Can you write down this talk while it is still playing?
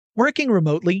Working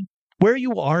remotely, where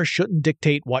you are shouldn't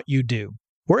dictate what you do.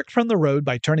 Work from the road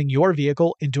by turning your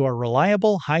vehicle into a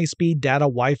reliable high-speed data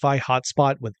Wi-Fi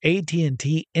hotspot with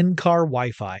AT&T in-car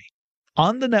Wi-Fi.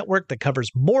 On the network that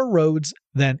covers more roads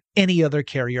than any other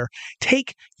carrier,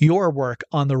 take your work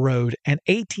on the road and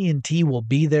AT&T will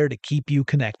be there to keep you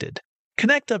connected.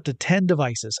 Connect up to 10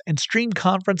 devices and stream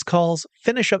conference calls,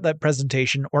 finish up that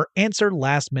presentation, or answer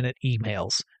last-minute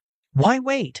emails. Why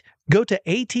wait? Go to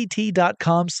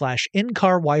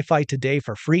att.com/in-car Wi-Fi today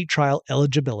for free trial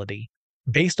eligibility.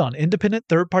 Based on independent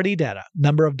third-party data,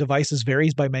 number of devices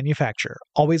varies by manufacturer.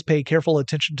 Always pay careful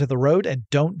attention to the road and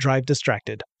don't drive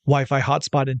distracted. Wi-Fi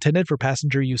hotspot intended for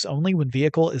passenger use only when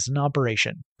vehicle is in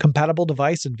operation. Compatible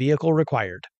device and vehicle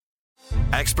required.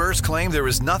 Experts claim there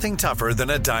is nothing tougher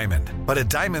than a diamond. But at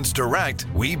Diamonds Direct,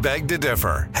 we beg to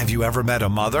differ. Have you ever met a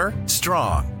mother?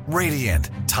 Strong,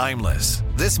 radiant, timeless.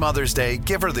 This Mother's Day,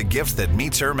 give her the gift that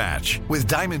meets her match. With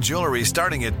diamond jewelry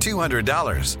starting at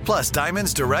 $200. Plus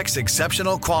Diamonds Direct's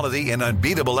exceptional quality and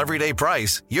unbeatable everyday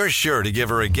price, you're sure to give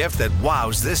her a gift that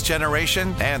wows this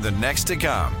generation and the next to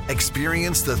come.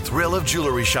 Experience the thrill of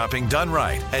jewelry shopping done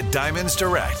right at Diamonds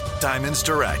Direct. Diamonds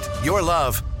Direct. Your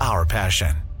love, our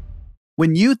passion.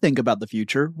 When you think about the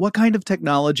future, what kind of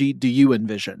technology do you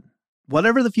envision?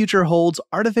 Whatever the future holds,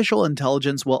 artificial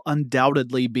intelligence will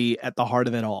undoubtedly be at the heart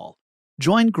of it all.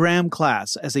 Join Graham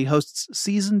Class as he hosts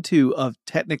Season 2 of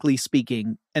Technically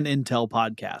Speaking, an Intel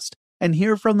podcast, and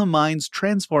hear from the minds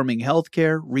transforming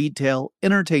healthcare, retail,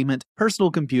 entertainment,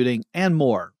 personal computing, and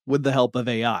more with the help of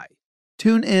AI.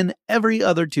 Tune in every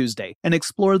other Tuesday and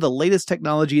explore the latest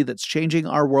technology that's changing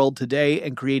our world today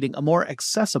and creating a more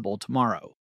accessible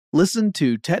tomorrow. Listen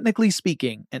to Technically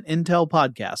Speaking, an Intel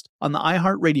podcast on the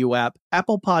iHeartRadio app,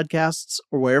 Apple Podcasts,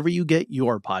 or wherever you get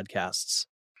your podcasts.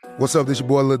 What's up, this your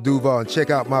boy Lil Duval, and check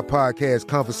out my podcast,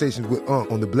 Conversations with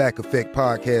Unc, on the Black Effect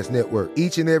Podcast Network.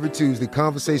 Each and every Tuesday,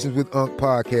 Conversations with Unc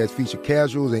podcast feature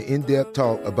casual and in-depth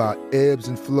talk about ebbs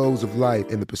and flows of life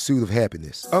and the pursuit of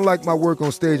happiness. Unlike my work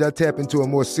on stage, I tap into a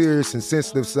more serious and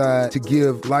sensitive side to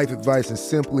give life advice and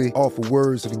simply offer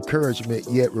words of encouragement,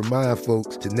 yet remind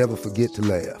folks to never forget to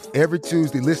laugh. Every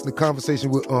Tuesday, listen to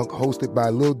Conversations with Unc, hosted by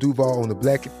Lil Duval on the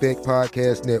Black Effect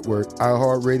Podcast Network,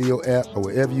 iHeartRadio app, or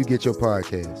wherever you get your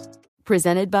podcasts.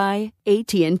 Presented by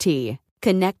AT&T.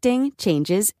 Connecting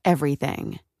changes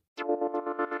everything.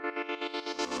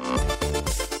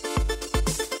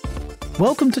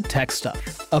 Welcome to Tech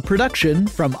Stuff, a production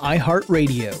from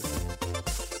iHeartRadio.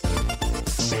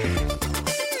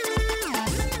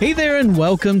 Hey there and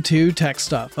welcome to Tech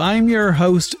Stuff. I'm your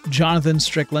host, Jonathan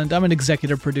Strickland. I'm an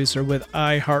executive producer with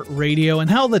iHeartRadio. And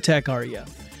how the tech are you?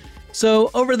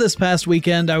 So over this past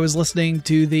weekend, I was listening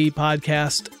to the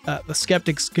podcast, The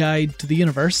Skeptic's Guide to the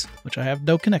Universe, which I have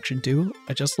no connection to.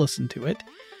 I just listened to it.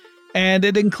 And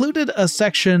it included a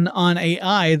section on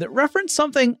AI that referenced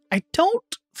something I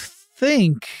don't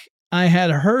think I had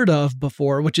heard of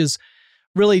before, which is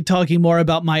really talking more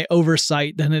about my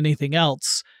oversight than anything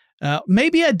else.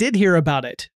 Maybe I did hear about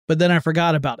it, but then I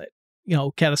forgot about it,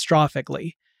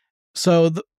 catastrophically.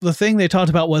 So the thing they talked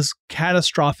about was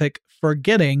catastrophic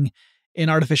forgetting in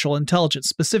artificial intelligence,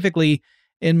 specifically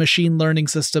in machine learning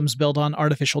systems built on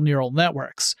artificial neural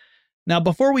networks. Now,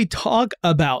 before we talk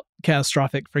about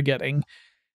catastrophic forgetting,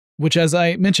 which, as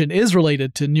I mentioned, is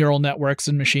related to neural networks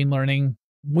and machine learning,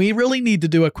 we really need to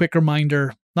do a quick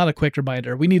reminder, not a quick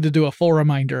reminder, we need to do a full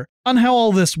reminder on how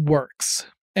all this works.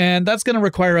 And that's going to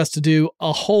require us to do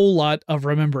a whole lot of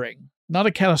remembering. Not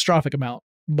a catastrophic amount,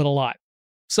 but a lot.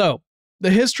 So, the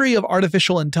history of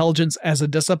artificial intelligence as a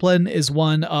discipline is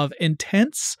one of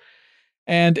intense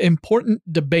and important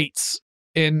debates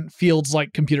in fields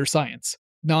like computer science.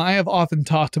 Now, I have often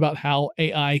talked about how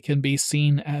AI can be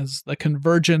seen as the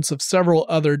convergence of several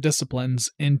other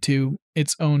disciplines into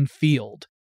its own field.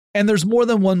 And there's more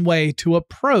than one way to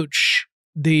approach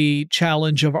the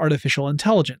challenge of artificial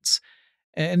intelligence.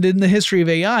 And in the history of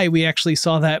AI, we actually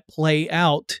saw that play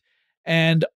out.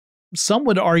 And some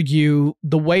would argue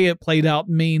the way it played out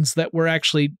means that we're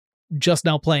actually just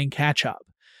now playing catch up.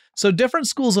 So different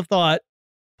schools of thought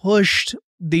pushed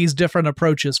these different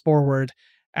approaches forward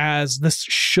as this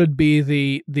should be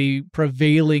the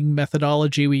prevailing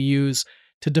methodology we use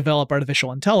to develop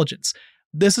artificial intelligence.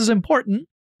 This is important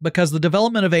because the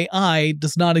development of AI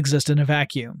does not exist in a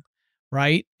vacuum,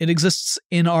 right? It exists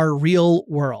in our real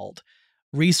world.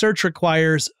 Research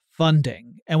requires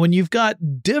funding. And when you've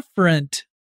got different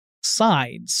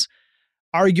sides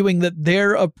arguing that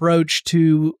their approach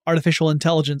to artificial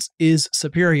intelligence is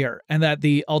superior and that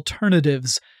the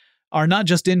alternatives are not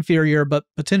just inferior, but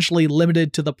potentially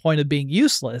limited to the point of being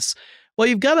useless, well,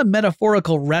 you've got a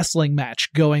metaphorical wrestling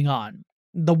match going on.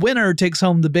 the winner takes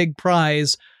home the big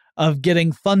prize of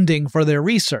getting funding for their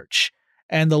research,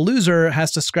 and the loser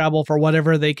has to scrabble for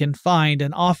whatever they can find,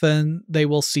 and often they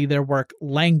will see their work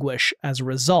languish as a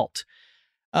result.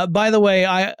 By the way,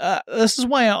 this is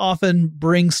why I often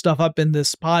bring stuff up in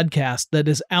this podcast that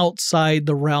is outside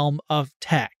the realm of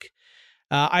tech.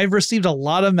 I've received a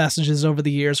lot of messages over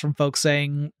the years from folks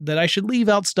saying that I should leave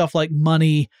out stuff like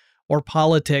money or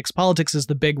politics. Politics is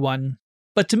the big one.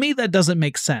 But to me, that doesn't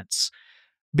make sense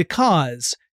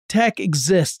because tech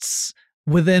exists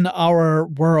within our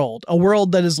world, a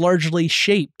world that is largely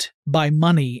shaped by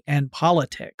money and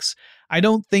politics. I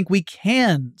don't think we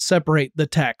can separate the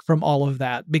tech from all of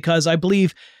that because I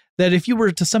believe that if you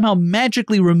were to somehow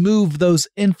magically remove those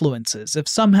influences, if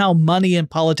somehow money and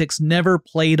politics never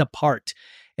played a part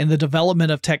in the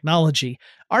development of technology,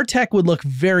 our tech would look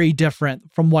very different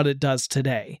from what it does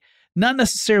today. Not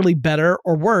necessarily better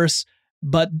or worse,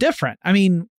 but different. I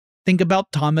mean, think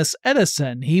about Thomas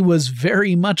Edison. He was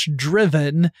very much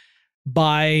driven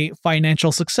by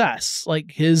financial success.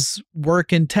 Like his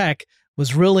work in tech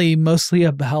was really mostly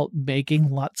about making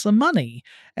lots of money.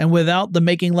 And without the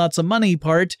making lots of money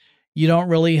part, you don't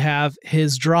really have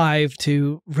his drive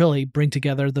to really bring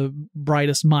together the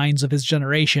brightest minds of his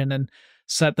generation and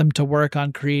set them to work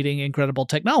on creating incredible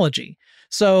technology.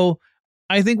 So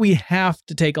I think we have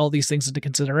to take all these things into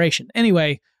consideration.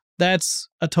 Anyway, that's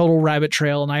a total rabbit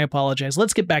trail, and I apologize.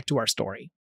 Let's get back to our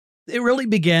story. It really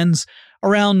begins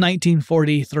around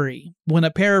 1943, when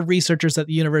a pair of researchers at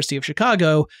the University of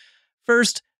Chicago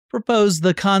first proposed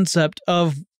the concept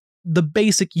of the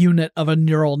basic unit of a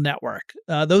neural network.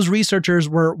 Those researchers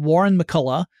were Warren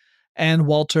McCullough and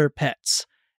Walter Pitts.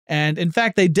 And in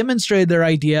fact, they demonstrated their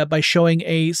idea by showing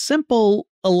a simple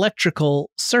electrical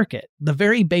circuit, the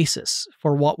very basis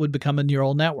for what would become a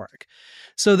neural network.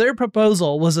 So their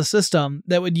proposal was a system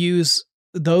that would use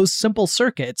those simple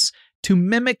circuits to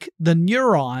mimic the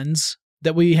neurons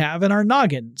that we have in our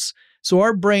noggins. So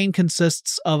our brain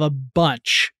consists of a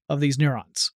bunch of these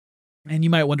neurons. And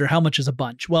you might wonder, how much is a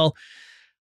bunch? Well,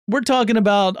 we're talking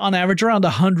about, on average, around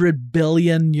 100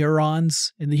 billion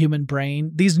neurons in the human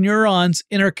brain. These neurons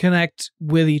interconnect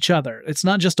with each other. It's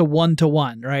not just a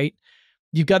one-to-one, right?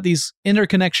 You've got these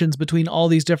interconnections between all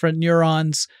these different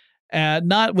neurons,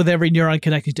 not with every neuron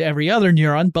connecting to every other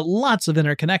neuron, but lots of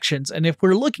interconnections. And if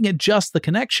we're looking at just the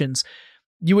connections,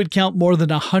 you would count more than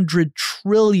 100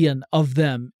 trillion of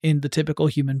them in the typical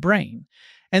human brain.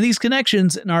 And these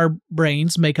connections in our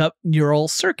brains make up neural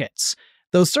circuits.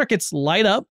 Those circuits light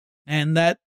up, and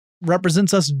that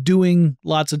represents us doing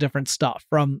lots of different stuff,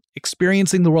 from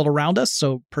experiencing the world around us,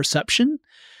 so perception,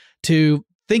 to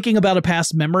thinking about a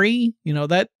past memory.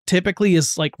 That typically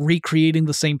is like recreating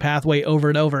the same pathway over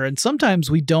and over. And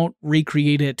sometimes we don't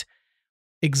recreate it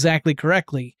exactly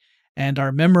correctly, and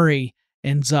our memory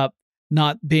ends up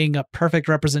not being a perfect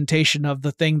representation of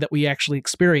the thing that we actually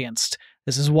experienced.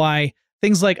 This is why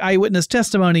things like eyewitness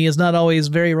testimony is not always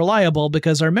very reliable,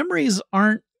 because our memories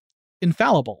aren't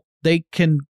infallible. They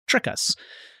can trick us.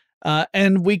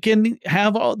 And we can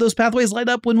have all those pathways light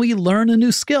up when we learn a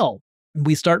new skill.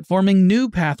 We start forming new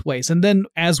pathways. And then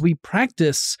as we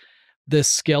practice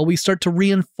this skill, we start to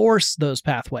reinforce those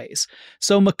pathways.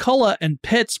 So McCullough and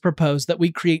Pitts proposed that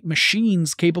we create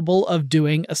machines capable of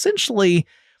doing essentially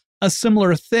a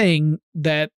similar thing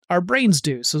that our brains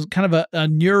do. So kind of a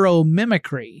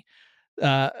neuromimicry.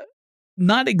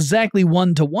 Not exactly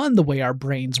one-to-one the way our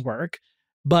brains work,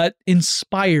 but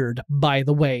inspired by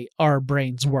the way our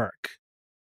brains work.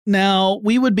 Now,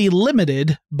 we would be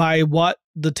limited by what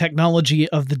the technology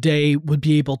of the day would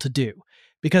be able to do,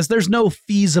 because there's no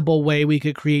feasible way we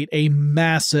could create a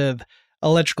massive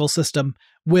electrical system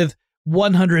with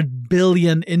 100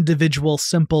 billion individual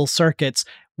simple circuits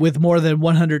with more than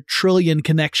 100 trillion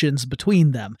connections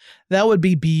between them. That would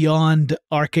be beyond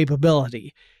our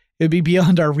capability. It would be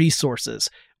beyond our resources.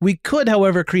 We could,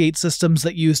 however, create systems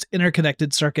that used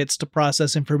interconnected circuits to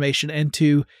process information and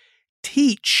to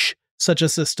teach such a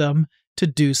system to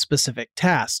do specific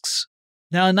tasks.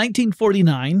 Now, in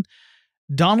 1949,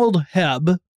 Donald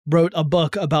Hebb wrote a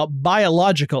book about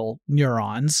biological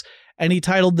neurons, and he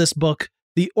titled this book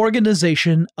The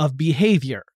Organization of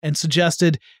Behavior, and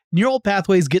suggested neural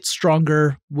pathways get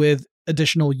stronger with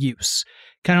additional use.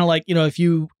 Kind of like, if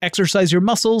you exercise your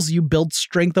muscles, you build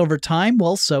strength over time.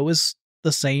 Well, so is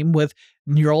the same with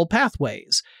neural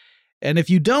pathways. And if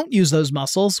you don't use those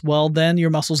muscles, well, then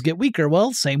your muscles get weaker.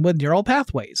 Well, same with neural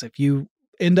pathways. If you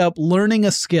end up learning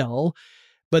a skill,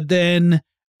 but then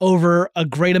over a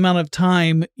great amount of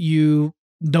time, you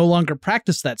no longer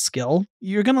practice that skill,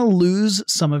 you're going to lose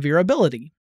some of your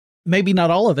ability. Maybe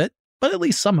not all of it, but at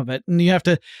least some of it. And you have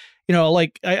to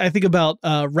Like I think about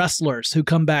wrestlers who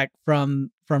come back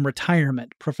from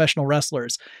retirement, professional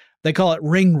wrestlers. They call it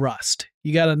ring rust.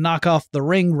 You got to knock off the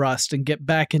ring rust and get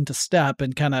back into step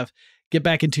and kind of get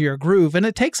back into your groove. And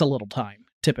it takes a little time,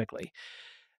 typically.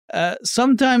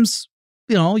 Sometimes,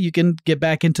 you can get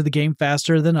back into the game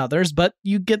faster than others, but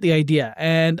you get the idea.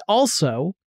 And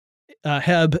also,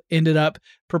 Hebb ended up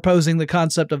proposing the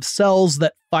concept of cells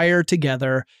that fire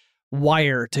together,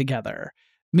 wire together,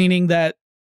 meaning that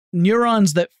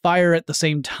neurons that fire at the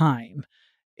same time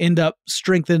end up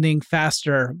strengthening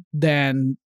faster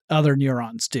than other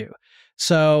neurons do.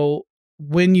 So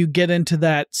when you get into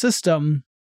that system,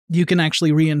 you can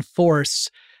actually reinforce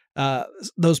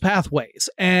those pathways.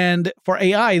 And for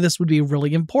AI, this would be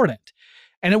really important.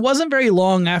 And it wasn't very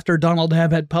long after Donald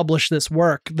Hebb had published this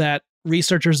work that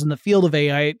researchers in the field of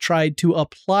AI tried to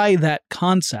apply that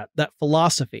concept, that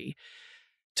philosophy,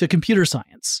 to computer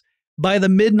science. By the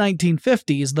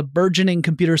mid-1950s, the burgeoning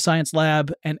computer science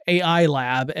lab and AI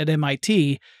lab at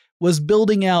MIT was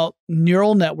building out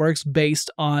neural networks based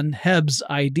on Hebb's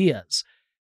ideas.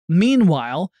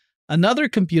 Meanwhile, another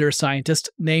computer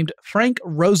scientist named Frank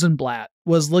Rosenblatt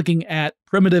was looking at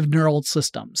primitive neural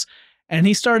systems, and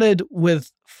he started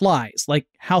with flies, like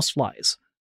houseflies.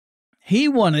 He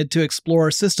wanted to explore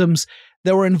systems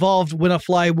that were involved when a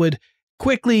fly would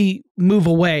quickly move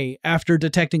away after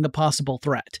detecting a possible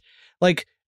threat. Like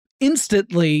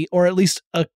instantly, or at least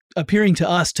appearing to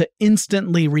us to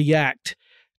instantly react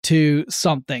to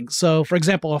something. So, for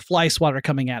example, a fly swatter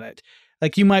coming at it.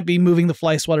 Like you might be moving the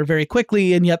fly swatter very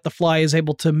quickly, and yet the fly is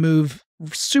able to move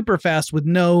super fast with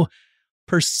no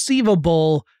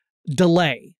perceivable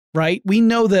delay, right? We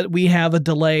know that we have a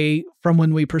delay from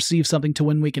when we perceive something to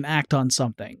when we can act on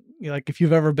something. Like if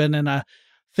you've ever been in a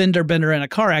fender bender in a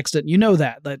car accident, you know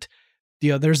that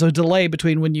there's a delay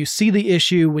between when you see the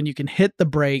issue, when you can hit the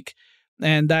brake,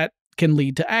 and that can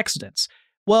lead to accidents.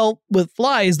 Well, with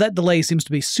flies, that delay seems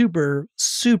to be super,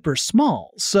 super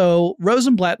small. So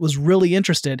Rosenblatt was really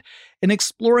interested in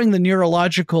exploring the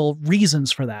neurological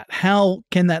reasons for that. How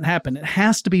can that happen? It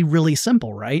has to be really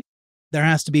simple, right? There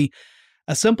has to be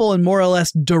a simple and more or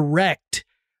less direct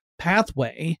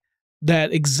pathway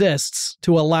that exists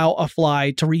to allow a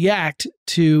fly to react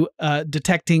to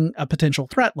detecting a potential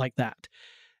threat like that.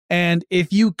 And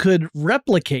if you could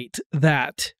replicate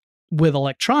that with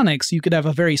electronics, you could have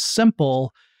a very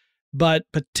simple but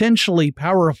potentially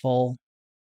powerful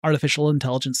artificial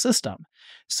intelligence system.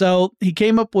 So he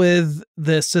came up with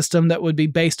this system that would be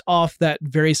based off that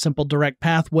very simple direct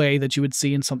pathway that you would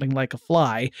see in something like a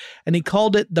fly, and he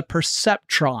called it the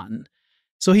perceptron.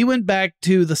 So he went back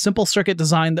to the simple circuit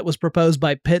design that was proposed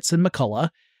by Pitts and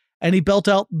McCullough, and he built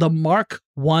out the Mark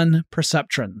I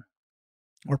perceptron.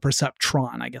 Or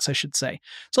perceptron, I guess I should say.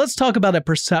 So let's talk about a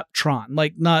perceptron,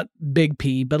 like not big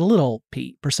P, but a little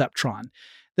p, perceptron.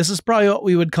 This is probably what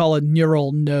we would call a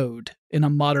neural node in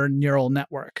a modern neural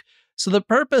network. So the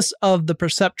purpose of the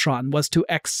perceptron was to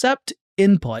accept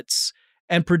inputs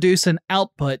and produce an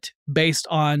output based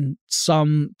on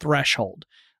some threshold.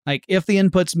 Like if the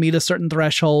inputs meet a certain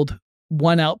threshold,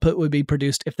 one output would be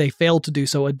produced. If they fail to do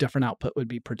so, a different output would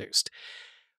be produced.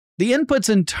 The inputs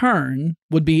in turn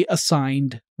would be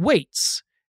assigned weights,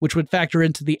 which would factor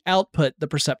into the output the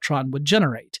perceptron would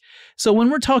generate. So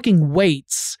when we're talking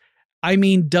weights, I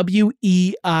mean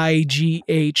weights,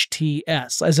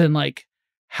 as in like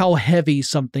how heavy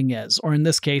something is, or in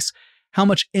this case, how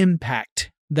much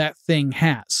impact that thing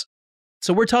has.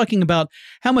 So we're talking about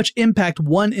how much impact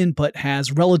one input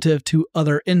has relative to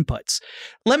other inputs.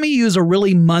 Let me use a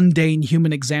really mundane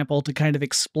human example to kind of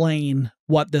explain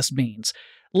what this means.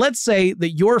 Let's say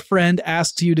that your friend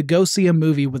asks you to go see a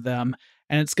movie with them,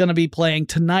 and it's going to be playing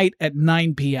tonight at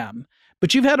 9 p.m.,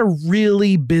 but you've had a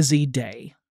really busy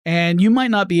day, and you might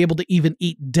not be able to even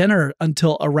eat dinner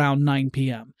until around 9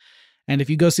 p.m. And if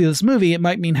you go see this movie, it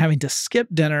might mean having to skip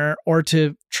dinner or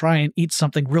to try and eat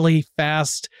something really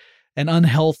fast and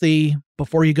unhealthy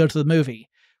before you go to the movie.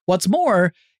 What's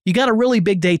more, you got a really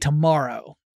big day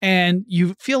tomorrow, and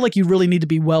you feel like you really need to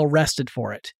be well rested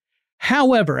for it.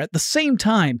 However, at the same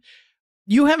time,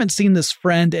 you haven't seen this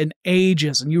friend in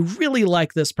ages and you really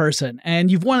like this person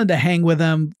and you've wanted to hang with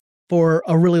them for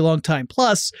a really long time.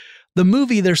 Plus, the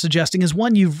movie they're suggesting is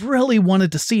one you've really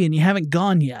wanted to see and you haven't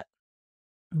gone yet.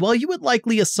 Well, you would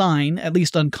likely assign, at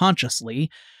least unconsciously,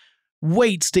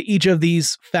 weights to each of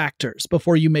these factors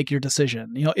before you make your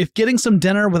decision. If getting some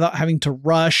dinner without having to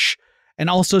rush and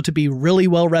also to be really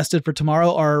well rested for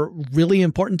tomorrow are really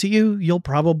important to you, you'll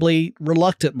probably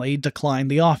reluctantly decline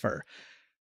the offer.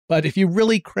 But if you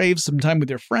really crave some time with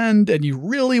your friend and you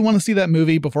really want to see that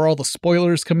movie before all the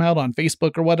spoilers come out on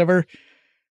Facebook or whatever,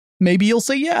 Maybe you'll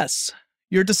say yes.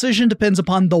 Your decision depends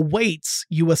upon the weights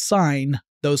you assign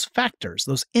those factors,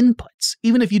 those inputs,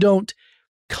 even if you don't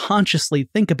consciously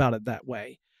think about it that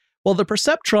way. Well, the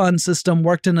perceptron system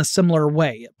worked in a similar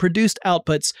way. It produced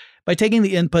outputs by taking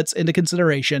the inputs into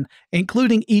consideration,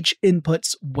 including each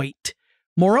input's weight.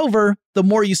 Moreover, the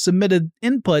more you submitted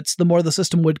inputs, the more the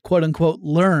system would quote-unquote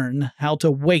learn how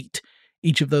to weight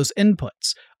each of those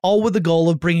inputs, all with the goal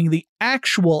of bringing the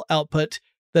actual output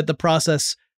that the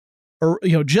process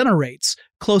generates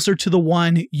closer to the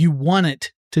one you want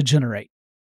it to generate.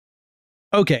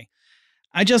 Okay,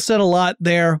 I just said a lot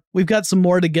there. We've got some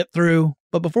more to get through,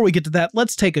 but before we get to that,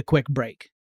 let's take a quick break.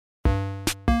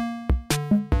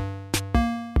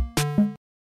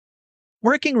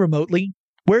 Working remotely,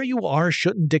 where you are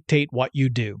shouldn't dictate what you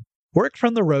do. Work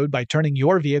from the road by turning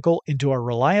your vehicle into a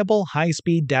reliable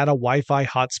high-speed data Wi-Fi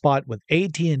hotspot with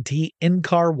AT&T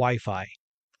in-car Wi-Fi.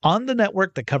 On the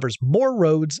network that covers more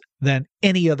roads than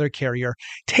any other carrier,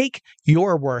 take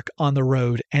your work on the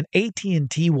road and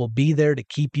AT&T will be there to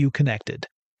keep you connected.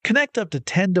 Connect up to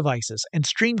 10 devices and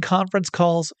stream conference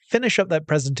calls, finish up that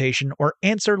presentation, or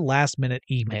answer last-minute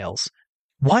emails.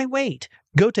 Why wait?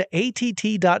 Go to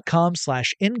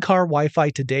att.com/in-car Wi-Fi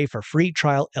today for free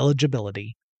trial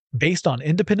eligibility. Based on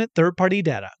independent third-party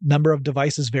data, number of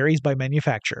devices varies by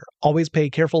manufacturer. Always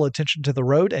pay careful attention to the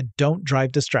road and don't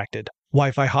drive distracted.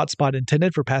 Wi-Fi hotspot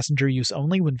intended for passenger use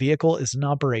only when vehicle is in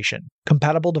operation.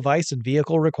 Compatible device and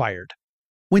vehicle required.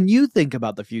 When you think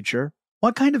about the future,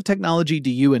 what kind of technology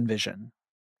do you envision?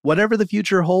 Whatever the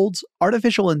future holds,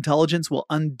 artificial intelligence will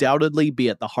undoubtedly be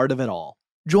at the heart of it all.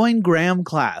 Join Graham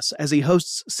Class as he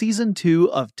hosts Season 2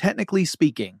 of Technically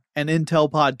Speaking, an Intel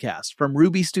podcast from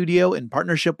Ruby Studio in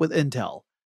partnership with Intel.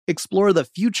 Explore the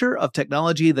future of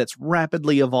technology that's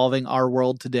rapidly evolving our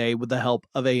world today with the help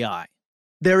of AI.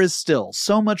 There is still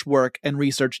so much work and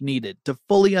research needed to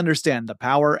fully understand the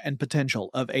power and potential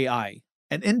of AI,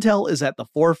 and Intel is at the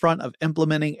forefront of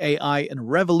implementing AI in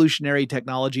revolutionary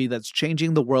technology that's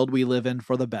changing the world we live in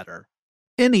for the better.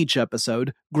 In each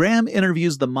episode, Graham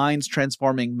interviews the minds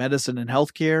transforming medicine and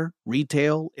healthcare,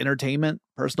 retail, entertainment,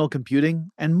 personal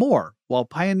computing, and more, while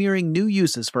pioneering new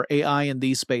uses for AI in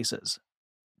these spaces.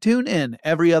 Tune in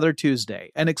every other Tuesday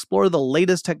and explore the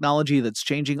latest technology that's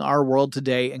changing our world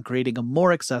today and creating a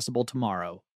more accessible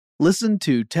tomorrow. Listen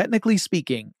to Technically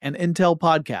Speaking, an Intel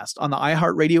podcast on the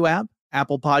iHeartRadio app,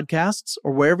 Apple Podcasts,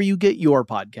 or wherever you get your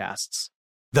podcasts.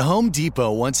 The Home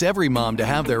Depot wants every mom to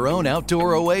have their own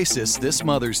outdoor oasis this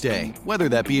Mother's Day, whether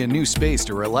that be a new space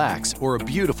to relax or a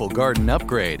beautiful garden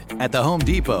upgrade. At the Home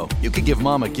Depot, you can give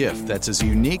mom a gift that's as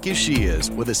unique as she is,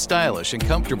 with a stylish and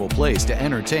comfortable place to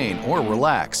entertain or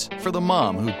relax for the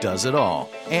mom who does it all.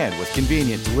 And with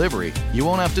convenient delivery, you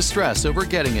won't have to stress over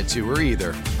getting it to her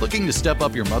either. Looking to step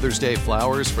up your Mother's Day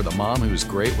flowers for the mom who's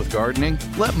great with gardening?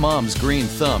 Let Mom's Green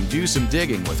Thumb do some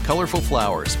digging with colorful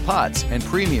flowers, pots, and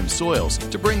premium soils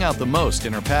to bring out the most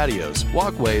in her patios,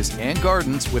 walkways, and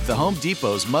gardens with the Home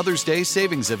Depot's Mother's Day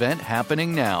Savings Event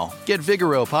happening now. Get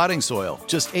Vigoro potting soil,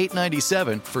 just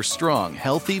 $8.97 for strong,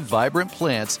 healthy, vibrant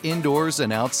plants indoors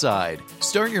and outside.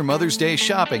 Start your Mother's Day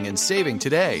shopping and saving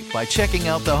today by checking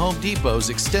out the Home Depot's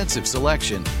extensive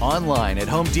selection online at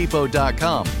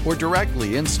homedepot.com or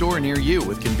directly in-store near you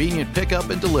with convenient pickup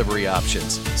and delivery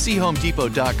options. See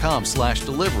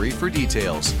homedepot.com/delivery for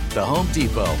details. The Home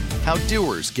Depot, how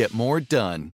doers get more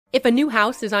done. If a new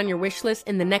house is on your wish list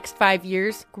in the next 5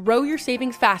 years, grow your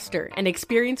savings faster and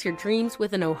experience your dreams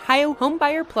with an Ohio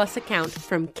Homebuyer Plus account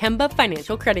from Kemba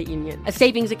Financial Credit Union. A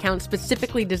savings account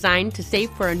specifically designed to save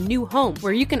for a new home,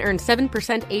 where you can earn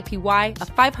 7% APY, a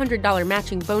 $500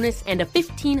 matching bonus, and a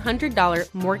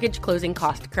 $1,500 mortgage closing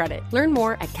cost credit. Learn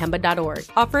more at Kemba.org.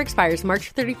 Offer expires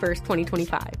March 31st,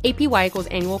 2025. APY equals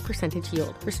annual percentage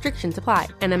yield. Restrictions apply.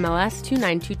 NMLS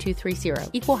 292230.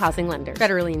 Equal housing lender.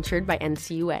 Federally insured by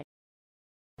NCUA.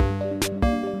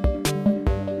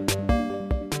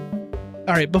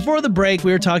 All right, before the break,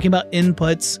 we were talking about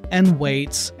inputs and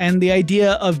weights and the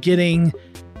idea of getting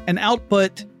an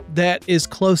output that is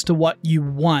close to what you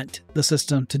want the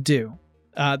system to do.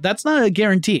 That's not a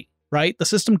guarantee, right? The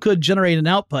system could generate an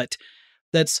output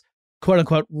that's quote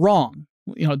unquote wrong,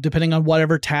 depending on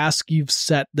whatever task you've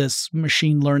set this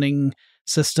machine learning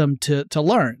system to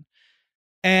learn.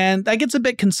 And that gets a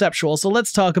bit conceptual, so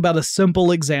let's talk about a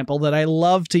simple example that I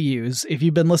love to use. If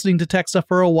you've been listening to Tech Stuff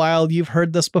for a while, you've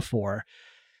heard this before.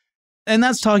 And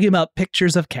that's talking about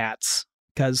pictures of cats,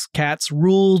 because cats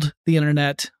ruled the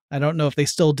internet. I don't know if they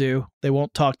still do. They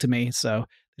won't talk to me, so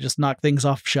they just knock things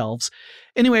off shelves.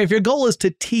 Anyway, if your goal is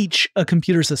to teach a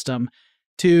computer system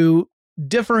to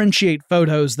differentiate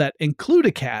photos that include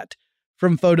a cat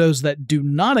from photos that do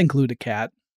not include a cat,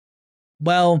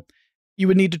 Well, you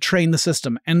would need to train the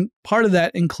system. And part of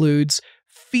that includes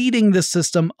feeding the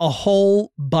system a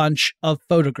whole bunch of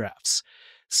photographs.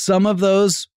 Some of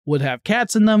those would have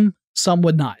cats in them, some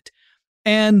would not.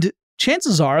 And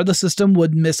chances are the system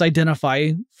would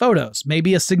misidentify photos,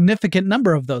 maybe a significant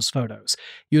number of those photos.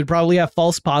 You would probably have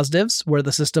false positives where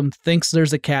the system thinks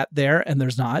there's a cat there and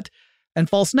there's not, and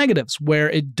false negatives where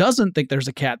it doesn't think there's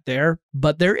a cat there,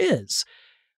 but there is.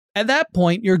 At that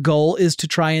point, your goal is to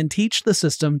try and teach the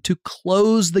system to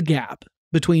close the gap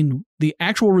between the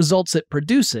actual results it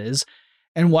produces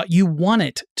and what you want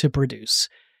it to produce.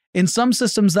 In some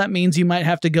systems, that means you might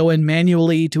have to go in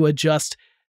manually to adjust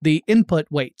the input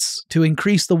weights to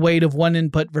increase the weight of one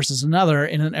input versus another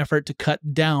in an effort to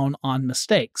cut down on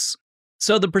mistakes.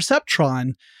 So the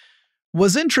perceptron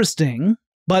was interesting,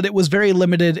 but it was very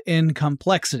limited in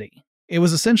complexity. It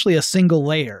was essentially a single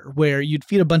layer where you'd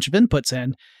feed a bunch of inputs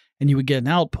in and you would get an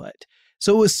output.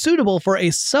 So it was suitable for a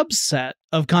subset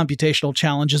of computational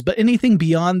challenges, but anything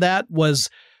beyond that was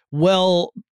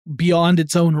well beyond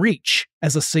its own reach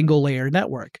as a single layer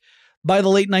network. By the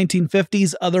late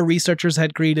 1950s, other researchers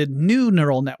had created new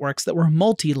neural networks that were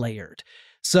multi-layered.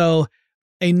 So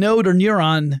a node or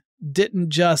neuron didn't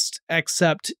just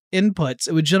accept inputs,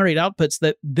 it would generate outputs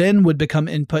that then would become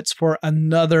inputs for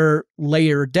another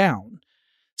layer down.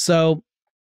 So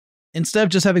instead of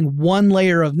just having one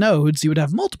layer of nodes, you would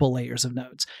have multiple layers of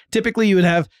nodes. Typically, you would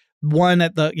have one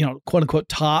at the, quote unquote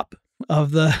top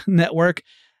of the network,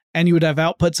 and you would have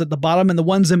outputs at the bottom, and the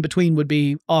ones in between would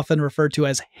be often referred to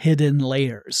as hidden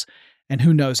layers. And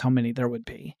who knows how many there would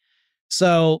be.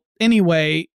 So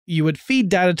anyway, you would feed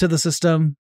data to the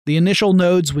system. The initial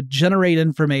nodes would generate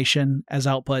information as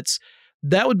outputs.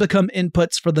 That would become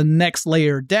inputs for the next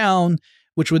layer down,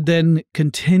 which would then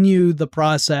continue the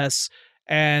process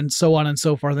and so on and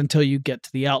so forth until you get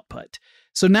to the output.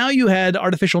 So now you had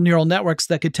artificial neural networks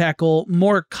that could tackle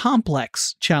more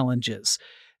complex challenges,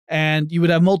 and you would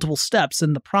have multiple steps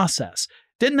in the process.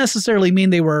 Didn't necessarily mean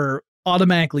they were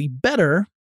automatically better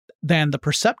than the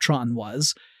perceptron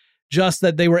was, just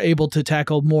that they were able to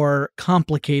tackle more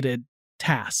complicated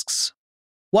tasks.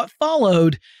 What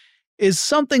followed is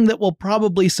something that will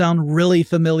probably sound really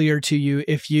familiar to you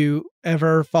if you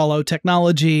ever follow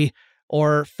technology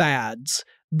or fads.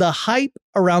 The hype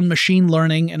around machine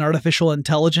learning and artificial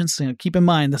intelligence, keep in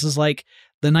mind, this is like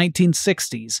the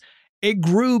 1960s. It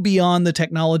grew beyond the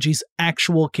technology's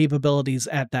actual capabilities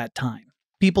at that time.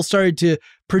 People started to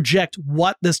project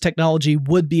what this technology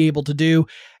would be able to do,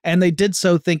 and they did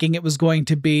so thinking it was going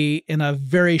to be in a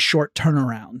very short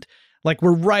turnaround. Like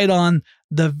we're right on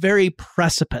the very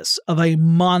precipice of a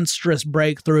monstrous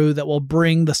breakthrough that will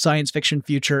bring the science fiction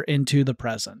future into the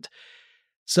present.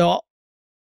 So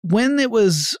when it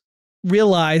was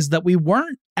realized that we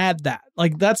weren't at that,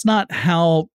 like that's not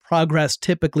how progress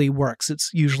typically works.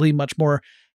 It's usually much more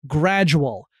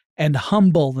gradual and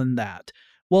humble than that.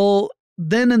 Well,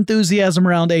 then enthusiasm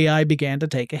around AI began to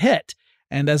take a hit.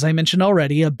 And as I mentioned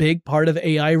already, a big part of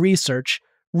AI research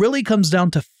really comes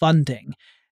down to funding.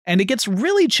 And it gets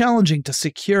really challenging to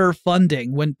secure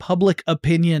funding when public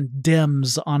opinion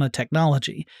dims on a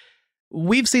technology.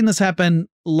 We've seen this happen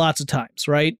lots of times,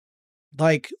 right?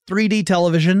 Like 3D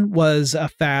television was a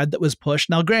fad that was pushed.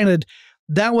 Now, granted,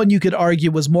 that one you could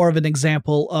argue was more of an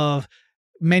example of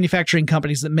manufacturing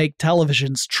companies that make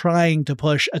televisions trying to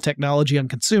push a technology on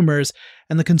consumers,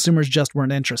 and the consumers just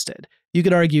weren't interested. You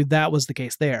could argue that was the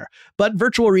case there. But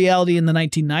virtual reality in the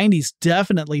 1990s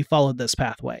definitely followed this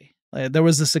pathway. There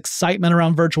was this excitement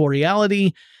around virtual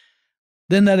reality.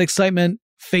 Then that excitement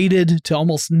faded to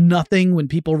almost nothing when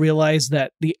people realized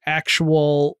that the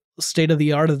actual state of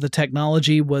the art of the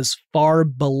technology was far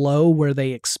below where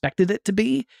they expected it to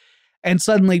be. And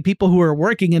suddenly people who were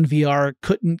working in VR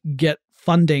couldn't get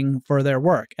funding for their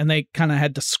work. And they kind of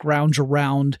had to scrounge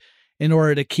around in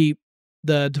order to keep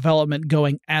the development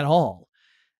going at all.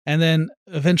 And then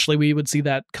eventually we would see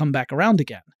that come back around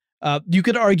again. You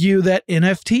could argue that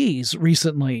NFTs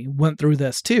recently went through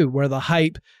this too, where the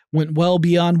hype went well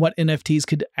beyond what NFTs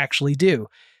could actually do.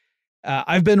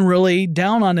 I've been really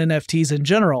down on NFTs in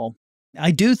general.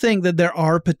 I do think that there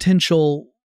are potential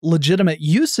legitimate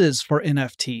uses for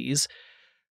NFTs,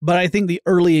 but I think the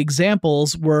early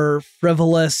examples were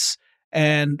frivolous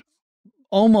and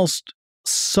almost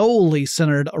solely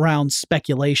centered around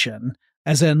speculation,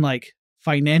 as in like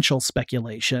financial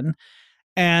speculation.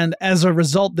 And as a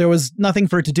result, there was nothing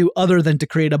for it to do other than to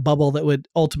create a bubble that would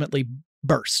ultimately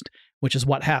burst, which is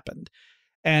what happened.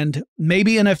 And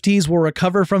maybe NFTs will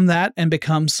recover from that and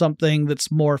become something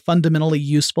that's more fundamentally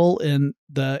useful in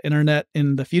the internet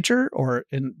in the future or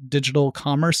in digital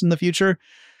commerce in the future.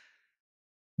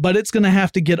 but it's going to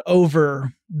have to get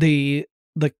over the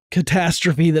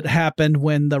catastrophe that happened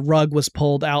when the rug was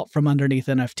pulled out from underneath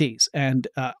NFTs. And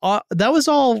that was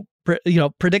all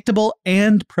predictable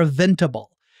and preventable.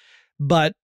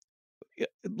 But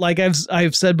like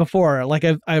I've said before, like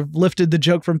I've lifted the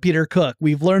joke from Peter Cook,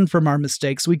 we've learned from our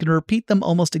mistakes. We can repeat them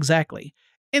almost exactly.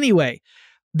 Anyway,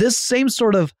 this same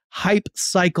sort of hype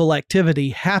cycle activity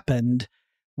happened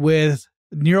with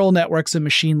neural networks and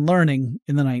machine learning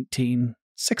in the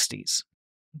 1960s.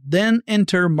 Then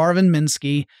enter Marvin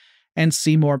Minsky and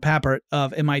Seymour Papert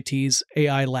of MIT's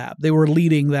AI lab. They were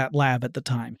leading that lab at the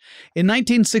time. In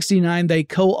 1969, they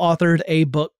co-authored a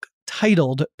book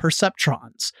titled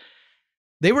Perceptrons.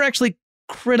 They were actually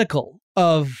critical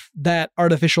of that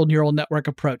artificial neural network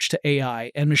approach to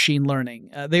AI and machine learning.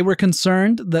 They were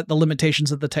concerned that the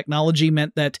limitations of the technology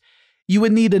meant that you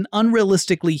would need an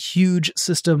unrealistically huge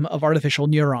system of artificial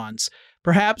neurons,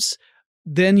 perhaps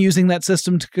then using that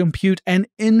system to compute an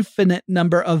infinite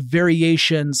number of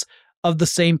variations of the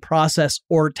same process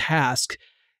or task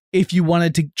if you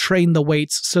wanted to train the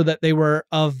weights so that they were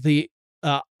of the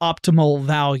optimal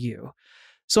value.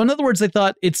 So in other words, they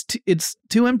thought it's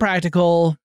too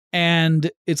impractical and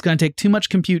it's going to take too much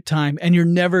compute time and you're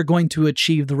never going to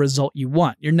achieve the result you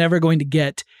want. You're never going to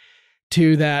get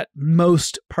to that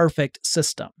most perfect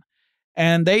system.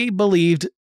 And they believed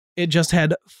it just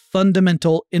had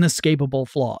fundamental, inescapable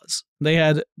flaws. They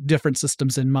had different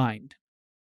systems in mind.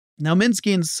 Now,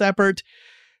 Minsky and Papert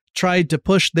tried to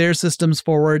push their systems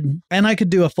forward, and I could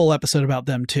do a full episode about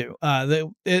them too.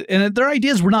 And their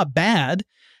ideas were not bad.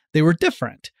 They were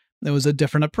different. There was a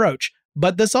different approach.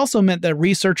 But this also meant that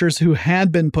researchers who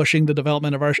had been pushing the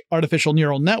development of artificial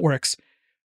neural networks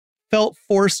felt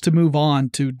forced to move on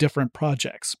to different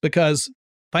projects because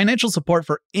financial support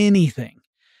for anything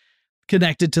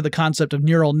connected to the concept of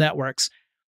neural networks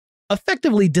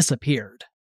effectively disappeared,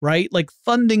 right? Like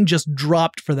funding just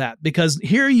dropped for that because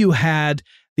here you had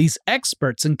these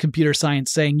experts in computer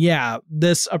science saying, yeah,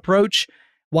 this approach,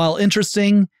 while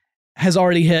interesting, has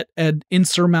already hit an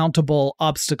insurmountable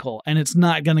obstacle and it's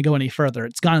not going to go any further.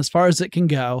 It's gone as far as it can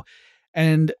go.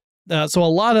 And so a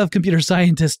lot of computer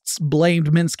scientists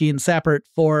blamed Minsky and Papert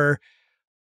for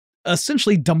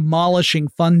essentially demolishing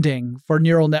funding for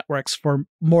neural networks for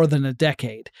more than a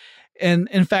decade. And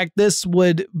in fact, this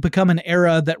would become an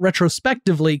era that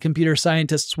retrospectively computer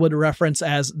scientists would reference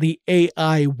as the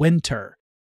AI winter.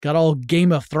 Got all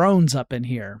Game of Thrones up in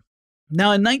here.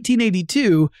 Now, in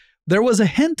 1982, there was a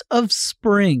hint of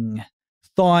spring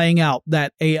thawing out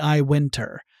that AI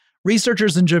winter.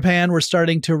 Researchers in Japan were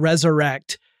starting to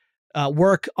resurrect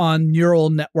work on neural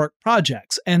network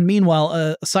projects. And meanwhile,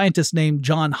 a scientist named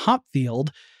John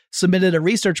Hopfield submitted a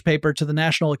research paper to the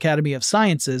National Academy of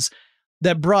Sciences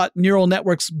that brought neural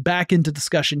networks back into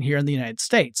discussion here in the United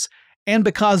States. And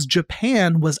because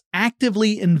Japan was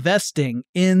actively investing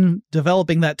in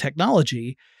developing that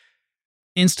technology,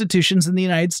 institutions in the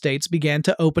United States began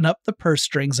to open up the purse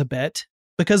strings a bit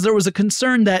because there was a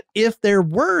concern that if there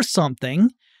were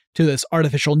something to this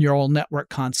artificial neural network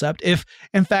concept, if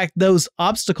in fact those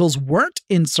obstacles weren't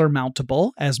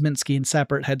insurmountable, as Minsky and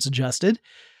Papert had suggested,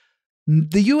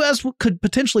 the U.S. could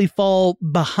potentially fall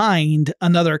behind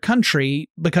another country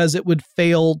because it would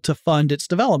fail to fund its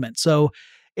development. So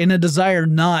in a desire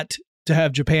not to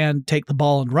have Japan take the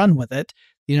ball and run with it,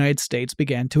 the United States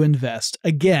began to invest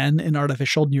again in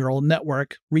artificial neural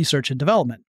network research and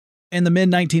development. In the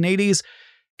mid-1980s,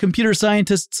 computer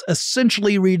scientists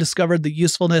essentially rediscovered the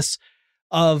usefulness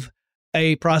of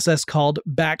a process called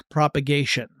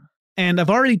backpropagation. And I've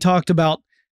already talked about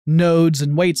nodes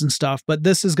and weights and stuff, but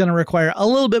this is going to require a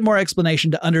little bit more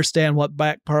explanation to understand what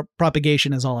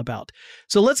backpropagation is all about.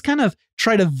 So let's kind of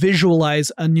try to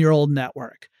visualize a neural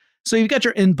network. So you've got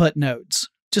your input nodes.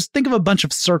 Just think of a bunch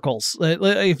of circles.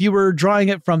 If you were drawing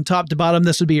it from top to bottom,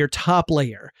 this would be your top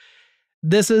layer.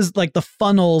 This is like the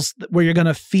funnels where you're going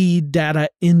to feed data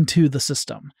into the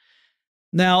system.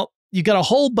 Now, you've got a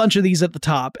whole bunch of these at the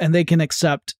top, and they can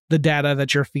accept the data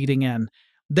that you're feeding in.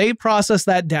 They process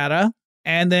that data,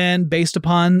 and then based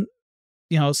upon,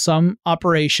 some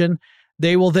operation,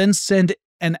 they will then send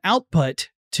an output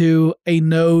to a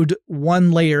node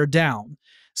one layer down.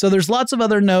 So there's lots of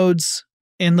other nodes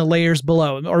in the layers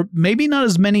below, or maybe not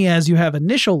as many as you have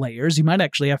initial layers. You might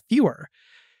actually have fewer.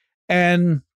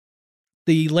 And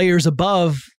the layers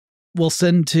above will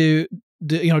send data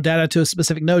to a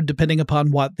specific node depending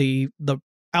upon what the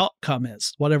outcome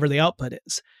is, whatever the output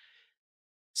is.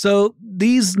 So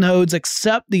these nodes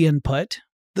accept the input.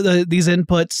 These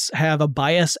inputs have a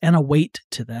bias and a weight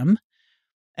to them.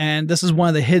 And this is one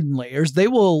of the hidden layers. They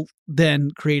will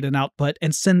then create an output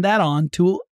and send that on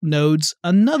to nodes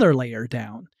another layer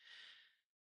down.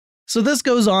 So this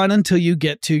goes on until you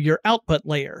get to your output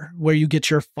layer, where you get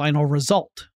your final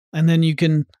result. And then you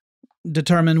can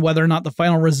determine whether or not the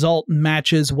final result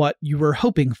matches what you were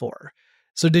hoping for.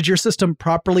 So did your system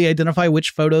properly identify which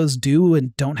photos do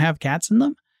and don't have cats in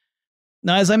them?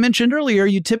 Now, as I mentioned earlier,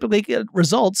 you typically get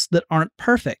results that aren't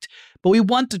perfect, but we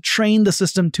want to train the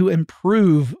system to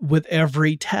improve with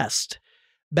every test.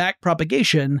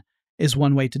 Backpropagation is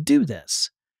one way to do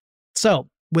this. So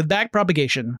with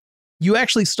backpropagation, you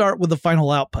actually start with the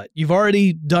final output. You've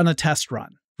already done a test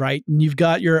run, right? And you've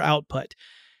got your output.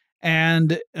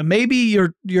 And maybe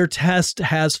your test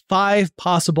has 5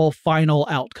 possible final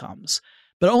outcomes,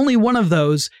 but only one of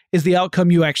those is the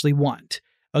outcome you actually want.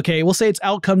 Okay, we'll say it's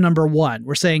outcome number 1.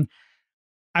 We're saying,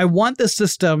 I want the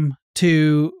system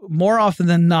to, more often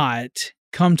than not,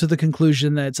 come to the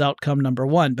conclusion that it's outcome number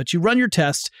 1. But you run your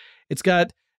test, it's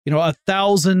got,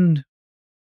 1,000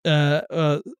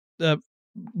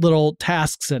 little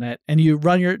tasks in it, and you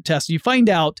run your test, you find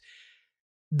out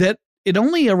that it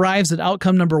only arrives at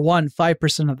outcome number 1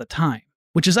 5% of the time,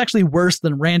 which is actually worse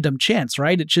than random chance,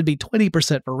 right? It should be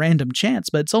 20% for random chance,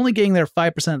 but it's only getting there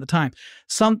 5% of the time.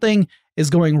 Something is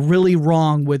going really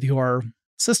wrong with your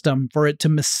system for it to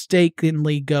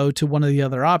mistakenly go to one of the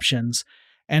other options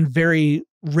and very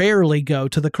rarely go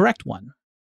to the correct one.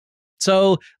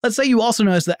 So let's say you also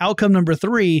notice that outcome number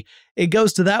 3, it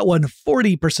goes to that one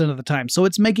 40% of the time. So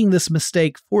it's making this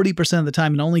mistake 40% of the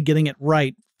time and only getting it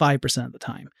right 5% of the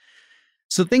time.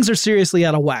 So things are seriously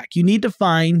out of whack. You need to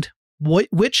find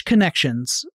which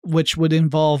connections, which would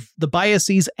involve the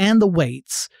biases and the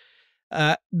weights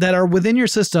that are within your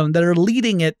system that are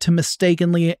leading it to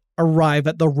mistakenly arrive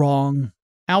at the wrong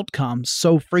outcome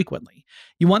so frequently.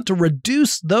 You want to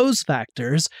reduce those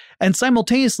factors, and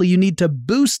simultaneously you need to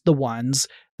boost the ones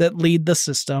that lead the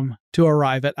system to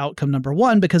arrive at outcome number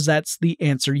 1, because that's the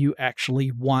answer you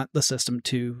actually want the system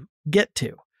to get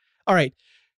to. All right.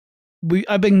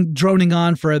 I've been droning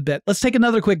on for a bit. Let's take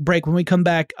another quick break. When we come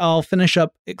back, I'll finish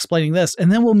up explaining this,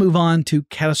 and then we'll move on to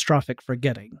catastrophic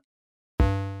forgetting.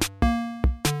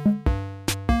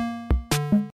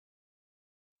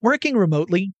 Working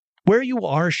remotely, where you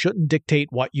are shouldn't dictate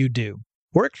what you do.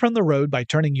 Work from the road by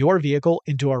turning your vehicle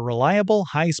into a reliable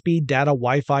high-speed data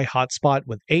Wi-Fi hotspot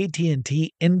with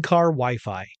AT&T in-car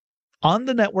Wi-Fi. On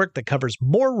the network that covers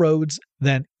more roads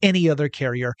than any other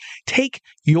carrier, take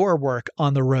your work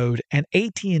on the road, and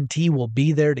AT&T will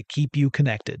be there to keep you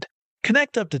connected.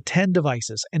 Connect up to 10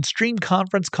 devices and stream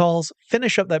conference calls,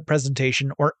 finish up that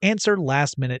presentation, or answer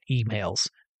last-minute emails.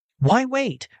 Why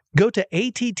wait? Go to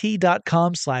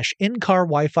att.com/in-car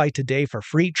Wi-Fi today for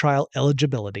free trial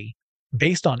eligibility.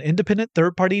 Based on independent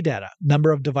third-party data,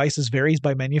 number of devices varies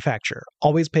by manufacturer.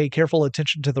 Always pay careful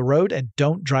attention to the road and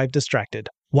don't drive distracted.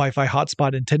 Wi-Fi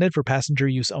hotspot intended for passenger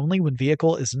use only when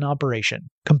vehicle is in operation.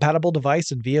 Compatible device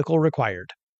and vehicle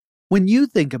required. When you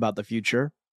think about the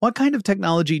future, what kind of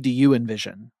technology do you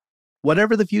envision?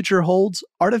 Whatever the future holds,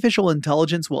 artificial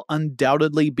intelligence will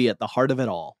undoubtedly be at the heart of it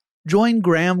all. Join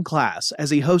Graham Class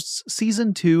as he hosts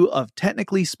Season 2 of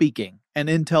Technically Speaking, an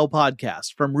Intel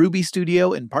podcast from Ruby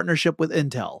Studio in partnership with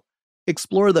Intel.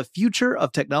 Explore the future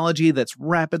of technology that's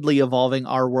rapidly evolving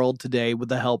our world today with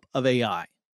the help of AI.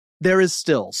 There is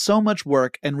still so much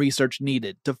work and research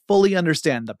needed to fully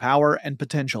understand the power and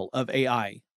potential of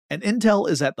AI, and Intel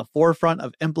is at the forefront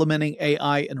of implementing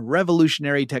AI in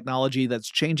revolutionary technology that's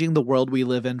changing the world we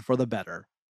live in for the better.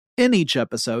 In each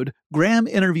episode, Graham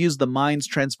interviews the minds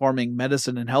transforming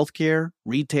medicine and healthcare,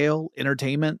 retail,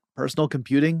 entertainment, personal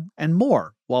computing, and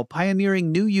more, while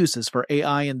pioneering new uses for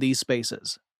AI in these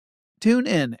spaces. Tune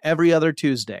in every other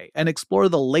Tuesday and explore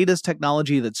the latest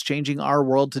technology that's changing our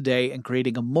world today and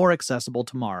creating a more accessible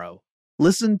tomorrow.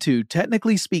 Listen to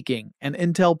Technically Speaking, an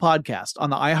Intel podcast on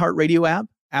the iHeartRadio app,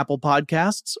 Apple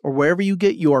Podcasts, or wherever you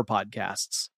get your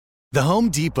podcasts. The Home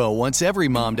Depot wants every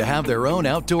mom to have their own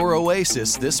outdoor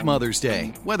oasis this Mother's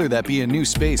Day, whether that be a new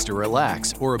space to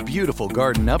relax or a beautiful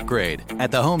garden upgrade.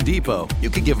 At the Home Depot, you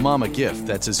could give mom a gift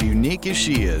that's as unique as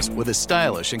she is, with a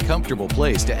stylish and comfortable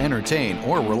place to entertain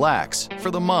or relax for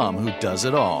the mom who does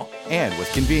it all. And with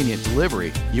convenient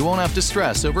delivery, you won't have to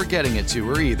stress over getting it to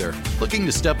her either. Looking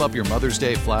to step up your Mother's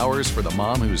Day flowers for the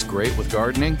mom who's great with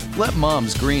gardening? Let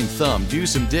Mom's Green Thumb do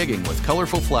some digging with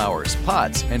colorful flowers,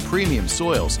 pots, and premium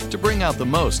soils to bring out the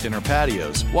most in our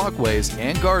patios, walkways,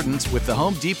 and gardens with the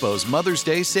Home Depot's Mother's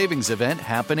Day savings event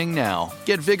happening now.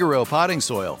 Get Vigoro potting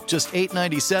soil, just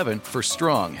 $8.97 for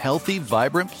strong, healthy,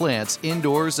 vibrant plants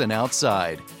indoors and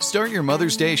outside. Start your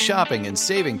Mother's Day shopping and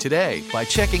saving today by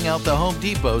checking out the Home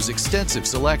Depot's extensive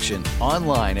selection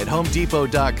online at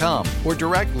homedepot.com or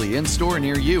directly in store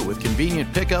near you with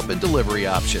convenient pickup and delivery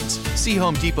options. See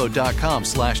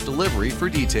homedepot.com/delivery for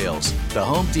details. The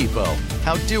Home Depot.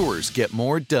 How doers get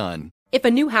more done. If a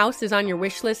new house is on your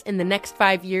wish list in the next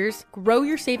 5 years, grow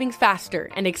your savings faster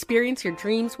and experience your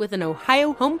dreams with an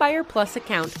Ohio Homebuyer Plus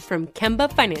account from Kemba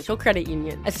Financial Credit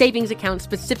Union. A savings account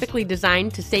specifically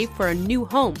designed to save for a new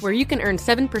home where you can earn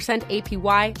 7%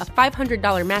 APY, a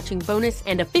 $500 matching bonus,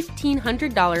 and a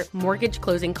 $1,500 mortgage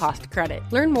closing cost credit.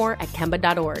 Learn more at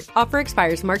Kemba.org. Offer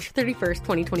expires March 31st,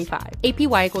 2025.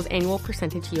 APY equals annual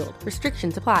percentage yield.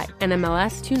 Restrictions apply.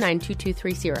 NMLS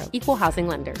 292230. Equal housing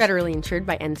lender. Federally insured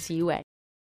by NCUA.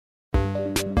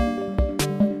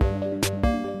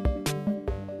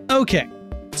 Okay,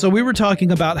 so we were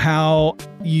talking about how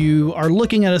you are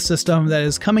looking at a system that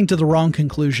is coming to the wrong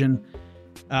conclusion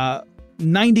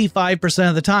 95%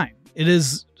 of the time. It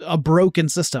is a broken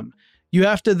system. You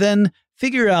have to then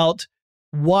figure out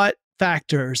what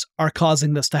factors are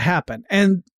causing this to happen.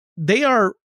 And they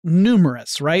are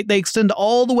numerous, right? They extend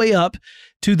all the way up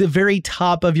to the very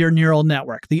top of your neural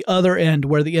network, the other end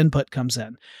where the input comes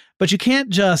in. But you can't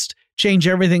just change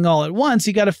everything all at once.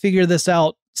 You got to figure this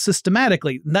out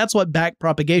systematically. And that's what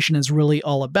backpropagation is really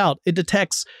all about. It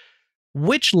detects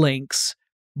which links,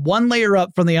 one layer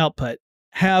up from the output,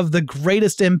 have the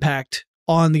greatest impact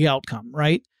on the outcome,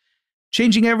 right?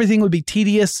 Changing everything would be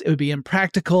tedious. It would be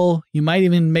impractical. You might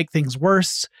even make things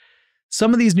worse.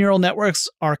 Some of these neural networks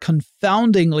are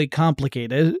confoundingly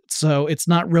complicated, so it's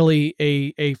not really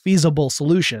a feasible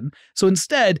solution. So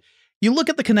instead, you look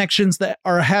at the connections that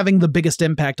are having the biggest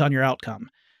impact on your outcome.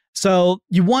 So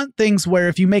you want things where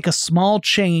if you make a small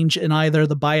change in either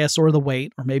the bias or the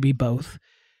weight, or maybe both,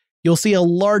 you'll see a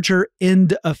larger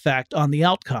end effect on the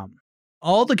outcome.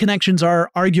 All the connections are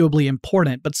arguably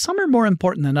important, but some are more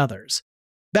important than others.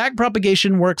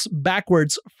 Backpropagation works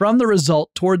backwards from the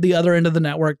result toward the other end of the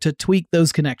network to tweak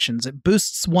those connections. It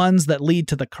boosts ones that lead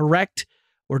to the correct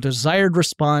or desired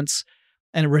response,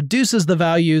 and it reduces the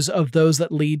values of those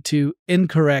that lead to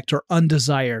incorrect or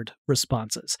undesired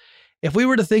responses. If we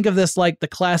were to think of this like the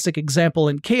classic example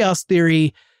in chaos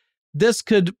theory, this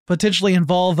could potentially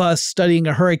involve us studying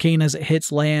a hurricane as it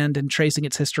hits land and tracing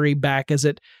its history back as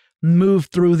it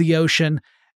moved through the ocean.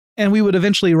 And we would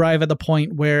eventually arrive at the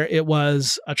point where it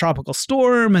was a tropical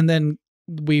storm, and then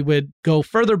we would go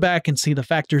further back and see the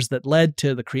factors that led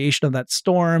to the creation of that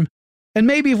storm. And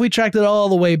maybe if we tracked it all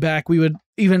the way back, we would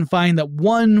even find that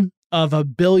one of a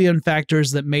billion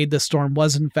factors that made the storm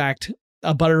was, in fact,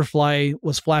 a butterfly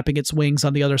was flapping its wings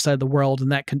on the other side of the world,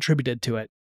 and that contributed to it.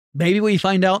 Maybe we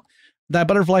find out that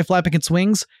butterfly flapping its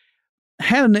wings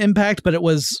had an impact, but it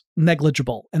was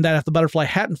negligible, and that if the butterfly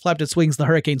hadn't flapped its wings, the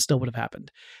hurricane still would have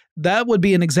happened. That would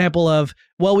be an example of,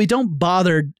 well, we don't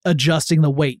bother adjusting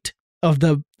the weight of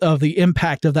the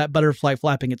impact of that butterfly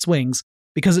flapping its wings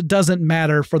because it doesn't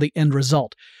matter for the end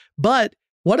result. But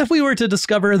what if we were to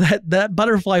discover that that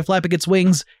butterfly flapping its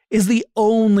wings is the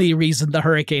only reason the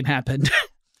hurricane happened?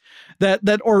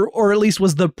 or at least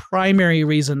was the primary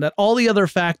reason, that all the other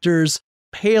factors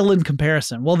pale in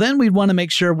comparison. Well, then we'd want to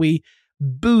make sure we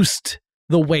boost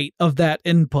the weight of that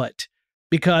input,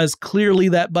 because clearly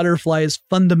that butterfly is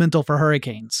fundamental for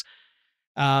hurricanes.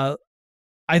 I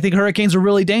think hurricanes are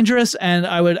really dangerous, and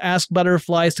I would ask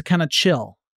butterflies to kind of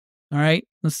chill. All right?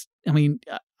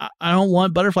 I don't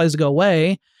want butterflies to go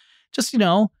away. Just,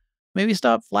 maybe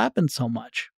stop flapping so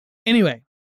much. Anyway,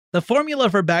 the formula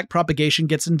for backpropagation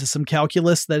gets into some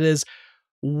calculus that is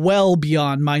well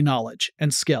beyond my knowledge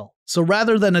and skill. So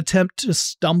rather than attempt to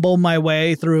stumble my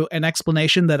way through an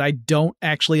explanation that I don't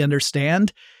actually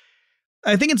understand,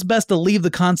 I think it's best to leave the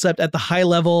concept at the high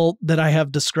level that I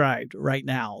have described right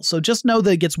now. So just know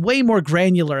that it gets way more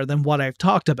granular than what I've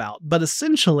talked about. But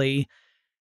essentially,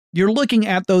 you're looking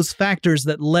at those factors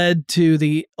that led to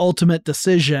the ultimate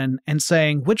decision and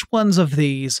saying, which ones of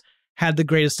these had the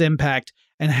greatest impact,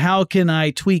 and how can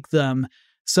I tweak them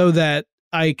so that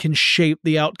I can shape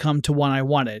the outcome to one I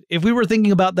wanted? If we were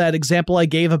thinking about that example I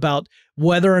gave about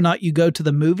whether or not you go to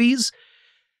the movies,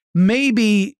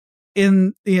 maybe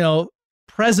in,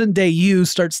 present day you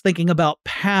starts thinking about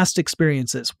past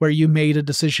experiences where you made a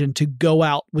decision to go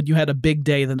out when you had a big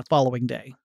day than the following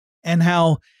day, and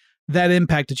how that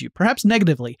impacted you, perhaps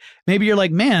negatively. Maybe you're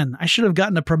like, man, I should have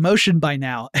gotten a promotion by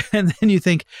now. And then you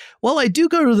think, well, I do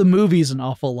go to the movies an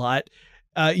awful lot.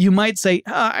 You might say,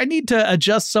 I need to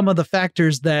adjust some of the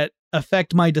factors that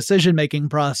affect my decision-making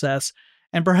process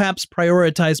and perhaps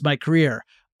prioritize my career.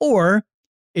 Or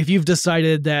if you've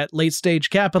decided that late-stage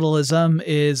capitalism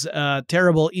is a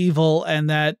terrible evil and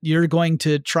that you're going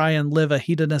to try and live a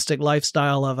hedonistic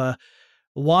lifestyle of a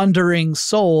wandering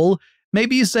soul,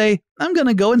 maybe you say, I'm going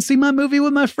to go and see my movie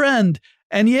with my friend.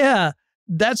 And yeah,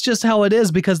 that's just how it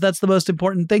is because that's the most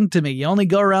important thing to me. You only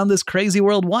go around this crazy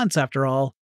world once, after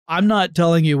all. I'm not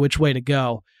telling you which way to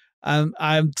go.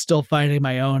 I'm still finding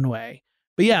my own way.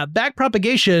 But yeah,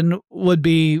 backpropagation would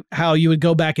be how you would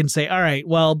go back and say, all right,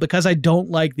 well, because I don't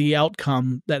like the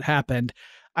outcome that happened,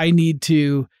 I need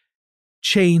to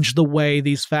change the way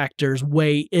these factors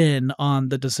weigh in on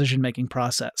the decision-making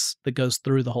process that goes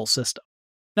through the whole system.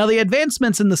 Now, the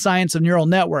advancements in the science of neural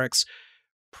networks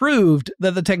proved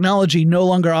that the technology no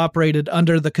longer operated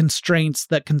under the constraints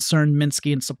that concerned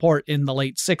Minsky and support in the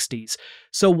late 60s.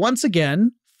 So once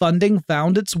again, funding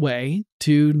found its way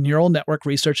to neural network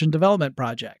research and development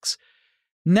projects.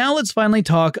 Now let's finally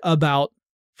talk about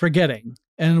forgetting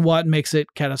and what makes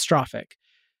it catastrophic.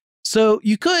 So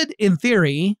you could, in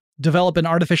theory, develop an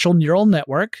artificial neural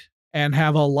network and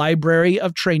have a library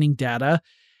of training data,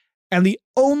 and the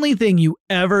only thing you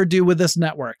ever do with this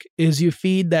network is you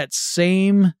feed that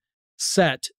same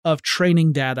set of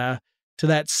training data to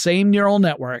that same neural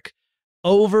network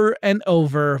over and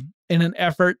over in an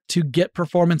effort to get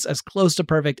performance as close to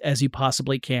perfect as you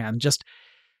possibly can. Just,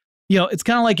 it's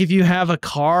kind of like if you have a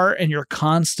car and you're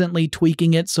constantly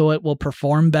tweaking it so it will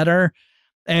perform better,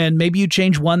 and maybe you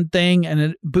change one thing and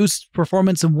it boosts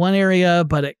performance in one area,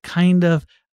 but it kind of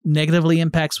negatively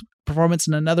impacts performance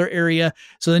in another area.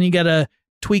 So then you got to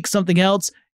tweak something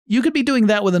else. You could be doing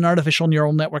that with an artificial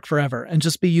neural network forever and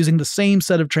just be using the same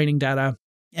set of training data.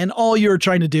 And all you're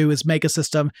trying to do is make a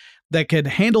system that could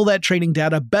handle that training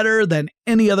data better than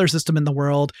any other system in the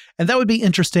world. And that would be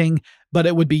interesting, but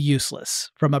it would be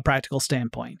useless from a practical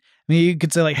standpoint. I mean, you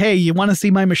could say like, hey, you want to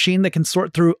see my machine that can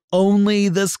sort through only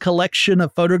this collection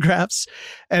of photographs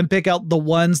and pick out the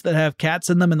ones that have cats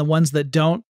in them and the ones that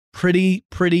don't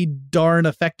pretty darn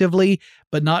effectively,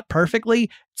 but not perfectly?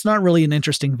 It's not really an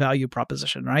interesting value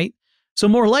proposition, right? So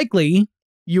more likely,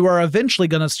 you are eventually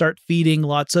going to start feeding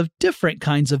lots of different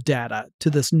kinds of data to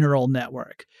this neural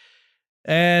network.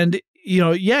 And,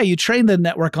 you train the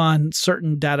network on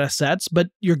certain data sets, but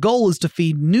your goal is to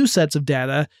feed new sets of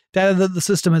data that the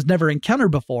system has never encountered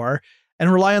before,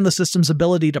 and rely on the system's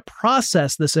ability to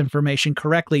process this information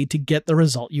correctly to get the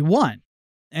result you want.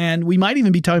 And we might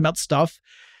even be talking about stuff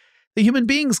that human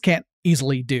beings can't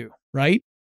easily do, right?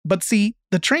 But see,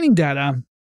 the training data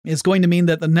is going to mean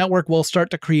that the network will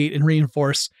start to create and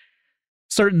reinforce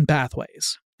certain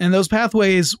pathways. And those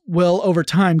pathways will, over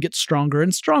time, get stronger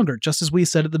and stronger, just as we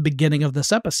said at the beginning of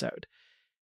this episode.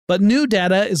 But new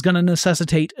data is going to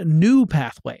necessitate new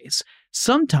pathways.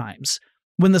 Sometimes,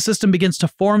 when the system begins to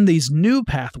form these new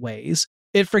pathways,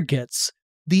 it forgets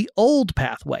the old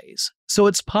pathways. So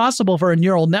it's possible for a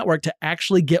neural network to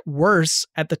actually get worse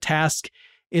at the task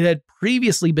it had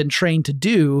previously been trained to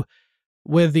do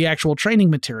with the actual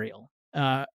training material.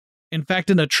 In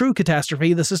fact, in a true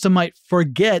catastrophe, the system might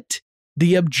forget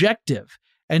the objective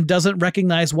and doesn't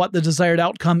recognize what the desired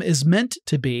outcome is meant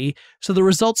to be, so the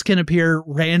results can appear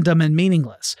random and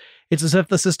meaningless. It's as if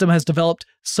the system has developed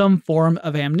some form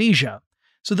of amnesia.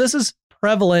 So this is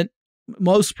prevalent,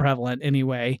 most prevalent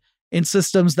anyway, in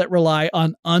systems that rely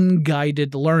on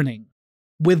unguided learning.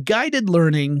 With guided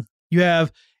learning, you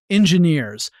have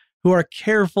engineers who are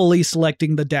carefully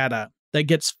selecting the data that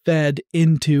gets fed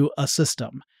into a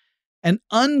system. An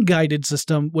unguided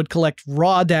system would collect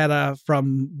raw data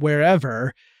from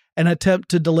wherever and attempt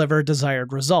to deliver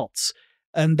desired results.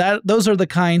 And those are the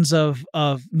kinds of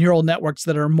neural networks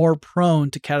that are more prone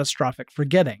to catastrophic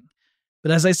forgetting.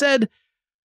 But as I said,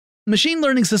 machine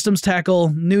learning systems tackle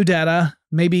new data,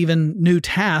 maybe even new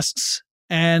tasks,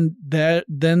 and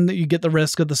then you get the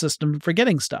risk of the system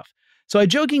forgetting stuff. So I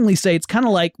jokingly say it's kind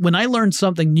of like when I learn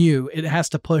something new, it has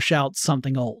to push out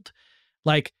something old.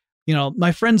 Like,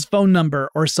 my friend's phone number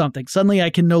or something. Suddenly I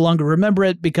can no longer remember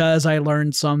it because I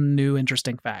learned some new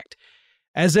interesting fact.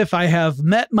 As if I have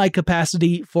met my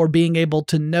capacity for being able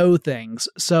to know things.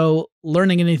 So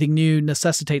learning anything new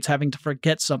necessitates having to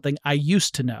forget something I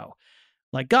used to know.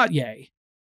 Like Gautier.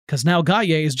 Because now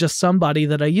Gautier is just somebody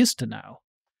that I used to know.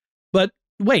 But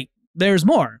wait, there's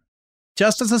more.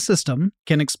 Just as a system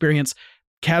can experience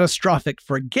catastrophic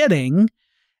forgetting,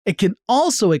 it can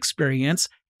also experience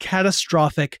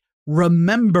catastrophic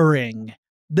remembering.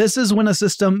 This is when a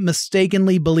system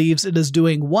mistakenly believes it is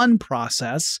doing one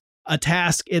process, a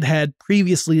task it had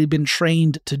previously been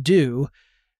trained to do,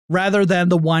 rather than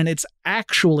the one it's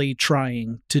actually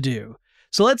trying to do.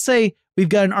 So let's say we've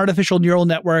got an artificial neural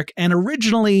network, and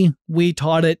originally we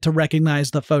taught it to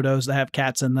recognize the photos that have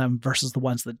cats in them versus the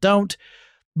ones that don't.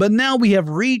 But now we have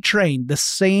retrained the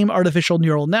same artificial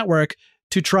neural network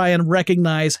to try and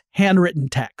recognize handwritten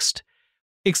text.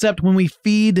 Except when we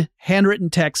feed handwritten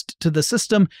text to the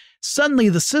system, suddenly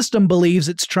the system believes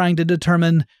it's trying to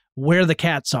determine where the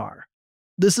cats are.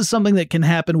 This is something that can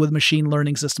happen with machine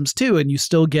learning systems too, and you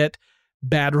still get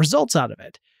bad results out of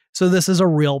it. So this is a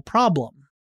real problem.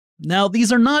 Now,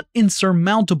 these are not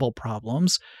insurmountable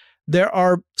problems. There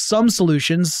are some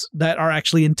solutions that are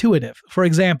actually intuitive. For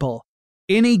example,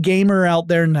 any gamer out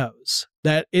there knows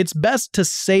that it's best to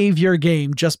save your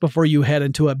game just before you head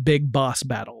into a big boss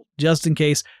battle, just in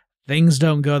case things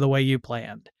don't go the way you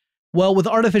planned. Well, with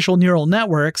artificial neural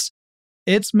networks,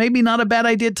 it's maybe not a bad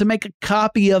idea to make a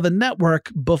copy of a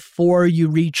network before you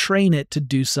retrain it to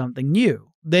do something new.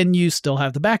 Then you still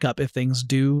have the backup if things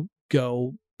do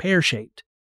go pear-shaped.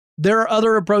 There are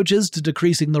other approaches to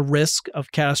decreasing the risk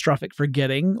of catastrophic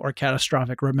forgetting or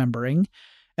catastrophic remembering.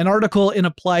 An article in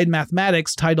Applied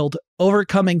Mathematics titled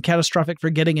Overcoming Catastrophic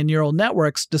Forgetting in Neural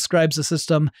Networks describes a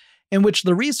system in which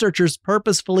the researchers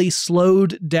purposefully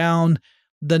slowed down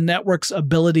the network's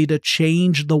ability to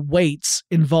change the weights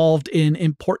involved in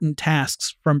important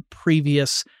tasks from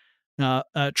previous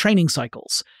training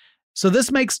cycles. So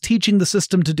this makes teaching the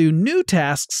system to do new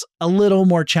tasks a little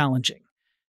more challenging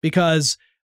because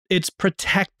it's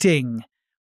protecting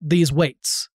these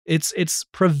weights. It's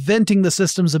preventing the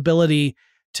system's ability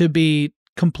to be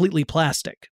completely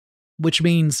plastic, which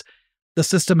means the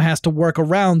system has to work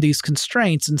around these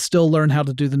constraints and still learn how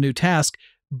to do the new task.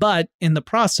 But in the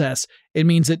process, it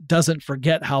means it doesn't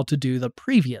forget how to do the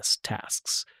previous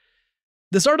tasks.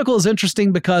 This article is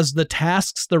interesting because the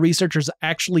tasks the researchers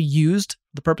actually used,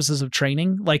 the purposes of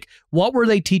training, like what were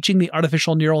they teaching the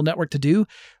artificial neural network to do?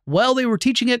 Well, they were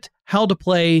teaching it how to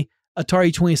play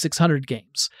Atari 2600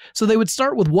 games. So they would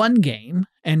start with one game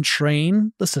and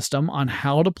train the system on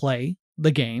how to play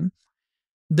the game.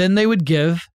 Then they would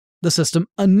give the system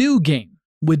a new game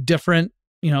with different,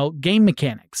 game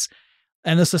mechanics.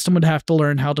 And the system would have to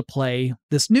learn how to play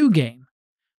this new game.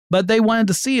 But they wanted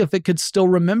to see if it could still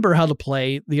remember how to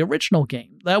play the original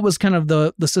game. That was kind of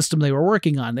the system they were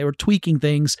working on. They were tweaking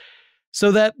things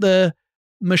so that the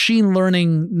machine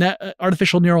learning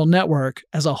artificial neural network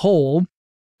as a whole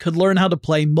could learn how to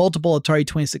play multiple Atari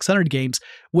 2600 games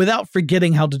without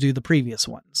forgetting how to do the previous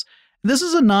ones. This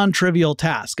is a non-trivial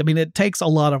task. I mean, it takes a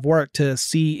lot of work to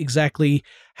see exactly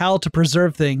how to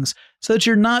preserve things so that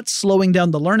you're not slowing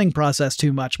down the learning process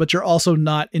too much, but you're also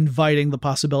not inviting the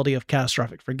possibility of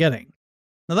catastrophic forgetting.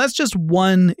 Now, that's just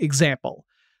one example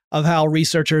of how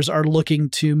researchers are looking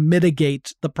to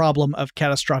mitigate the problem of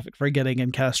catastrophic forgetting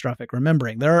and catastrophic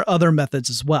remembering. There are other methods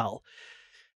as well.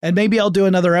 And maybe I'll do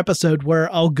another episode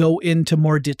where I'll go into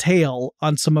more detail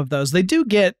on some of those. They do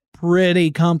get pretty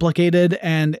complicated.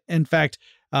 And in fact,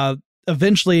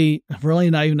 eventually, really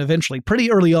not even eventually,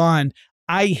 pretty early on,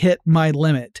 I hit my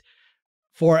limit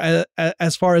for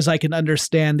as far as I can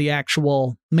understand the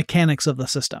actual mechanics of the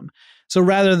system. So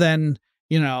rather than,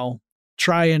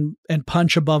 try and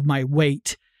punch above my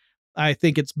weight, I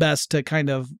think it's best to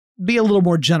kind of be a little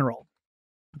more general.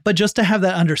 But just to have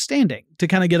that understanding, to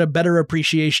kind of get a better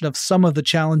appreciation of some of the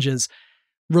challenges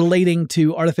relating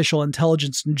to artificial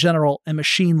intelligence in general and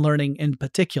machine learning in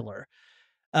particular.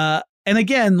 And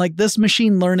again, like this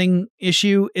machine learning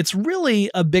issue, it's really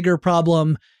a bigger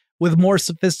problem with more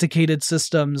sophisticated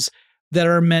systems that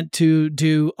are meant to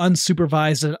do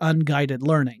unsupervised and unguided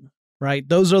learning, right?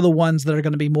 Those are the ones that are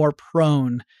going to be more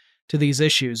prone to these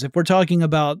issues. If we're talking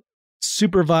about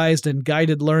supervised and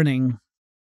guided learning,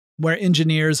 where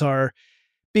engineers are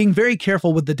being very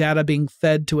careful with the data being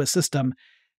fed to a system,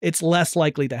 it's less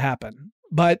likely to happen.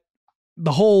 But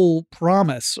the whole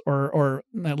promise, or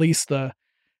at least the,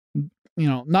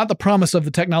 not the promise of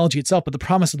the technology itself, but the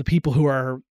promise of the people who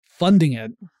are funding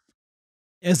it,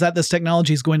 is that this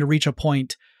technology is going to reach a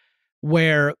point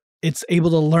where it's able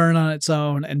to learn on its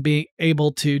own and be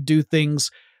able to do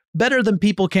things better than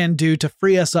people can do to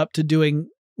free us up to doing,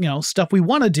 stuff we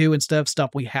want to do instead of stuff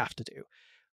we have to do.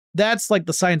 That's like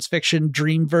the science fiction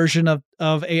dream version of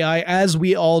AI. As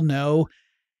we all know,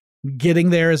 getting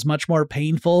there is much more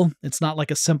painful. It's not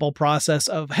like a simple process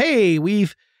of, hey,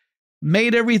 we've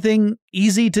made everything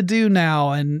easy to do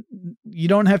now, and you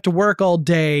don't have to work all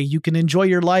day. You can enjoy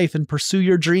your life and pursue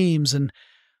your dreams and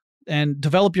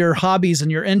develop your hobbies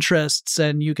and your interests,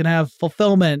 and you can have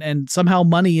fulfillment, and somehow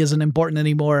money isn't important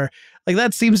anymore. Like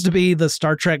that seems to be the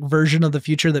Star Trek version of the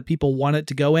future that people want it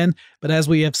to go in. But as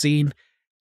we have seen,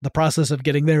 the process of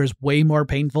getting there is way more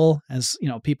painful as,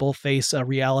 people face a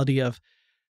reality of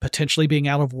potentially being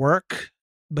out of work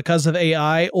because of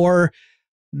AI, or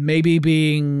maybe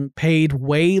being paid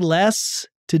way less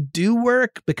to do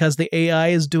work because the AI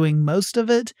is doing most of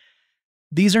it.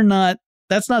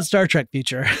 That's not Star Trek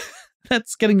future.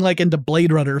 That's getting like into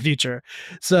Blade Runner future.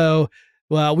 So,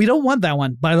 well, we don't want that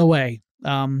one, by the way.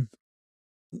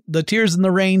 The Tears in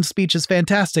the Rain speech is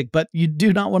fantastic, but you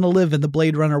do not want to live in the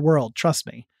Blade Runner world. Trust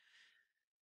me.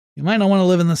 You might not want to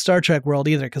live in the Star Trek world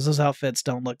either, because those outfits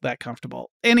don't look that comfortable.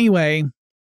 Anyway,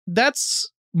 that's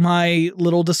my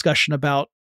little discussion about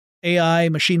AI,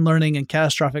 machine learning, and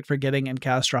catastrophic forgetting and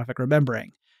catastrophic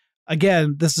remembering.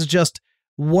 Again, this is just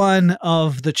one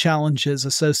of the challenges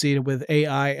associated with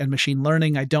AI and machine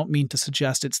learning. I don't mean to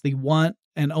suggest it's the one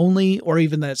and only, or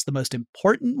even that it's the most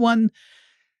important one,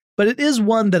 but it is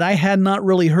one that I had not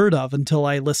really heard of until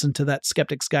I listened to that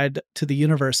Skeptic's Guide to the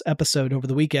Universe episode over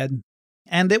the weekend.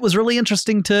 And it was really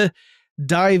interesting to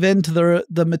dive into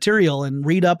the material and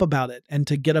read up about it and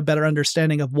to get a better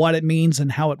understanding of what it means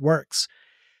and how it works.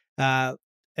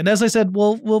 And as I said,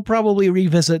 we'll probably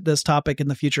revisit this topic in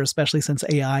the future, especially since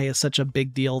AI is such a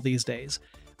big deal these days.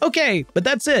 Okay, but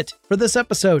that's it for this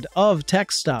episode of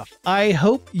Tech Stuff. I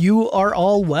hope you are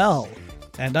all well,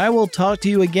 and I will talk to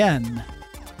you again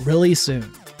really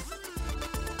soon.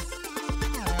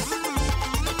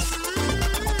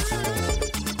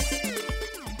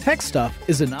 Tech Stuff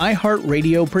is an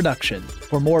iHeartRadio production.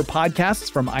 For more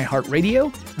podcasts from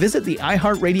iHeartRadio, visit the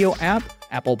iHeartRadio app,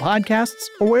 Apple Podcasts,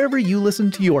 or wherever you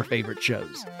listen to your favorite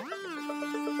shows.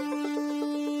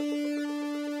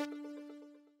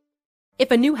 If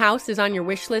a new house is on your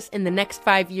wish list in the next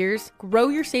 5 years, grow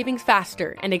your savings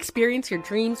faster and experience your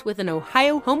dreams with an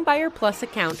Ohio Homebuyer Plus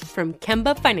account from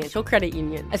Kemba Financial Credit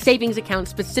Union. A savings account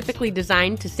specifically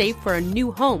designed to save for a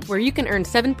new home, where you can earn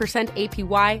 7%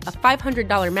 APY, a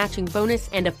 $500 matching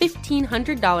bonus, and a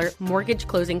 $1,500 mortgage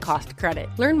closing cost credit.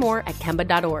 Learn more at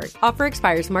Kemba.org. Offer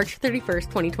expires March 31st,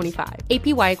 2025.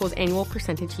 APY equals annual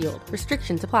percentage yield.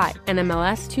 Restrictions apply.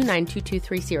 NMLS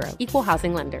 292230. Equal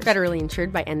housing lender. Federally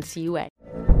insured by NCUA.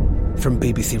 From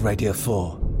BBC Radio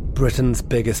 4, Britain's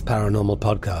biggest paranormal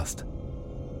podcast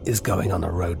is going on a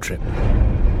road trip.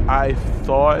 I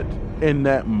thought in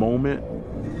that moment,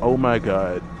 oh my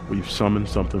God, we've summoned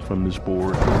something from this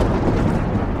board.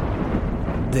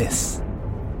 This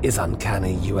is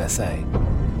Uncanny USA.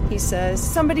 He says,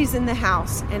 somebody's in the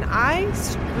house, and I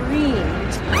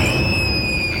screamed.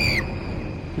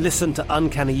 Listen to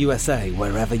Uncanny USA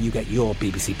wherever you get your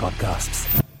BBC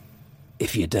podcasts,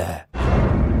 if you dare.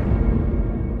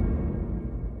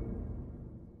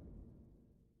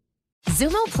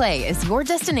 Xumo Play is your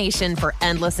destination for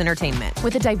endless entertainment.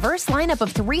 With a diverse lineup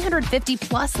of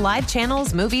 350-plus live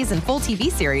channels, movies, and full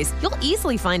TV series, you'll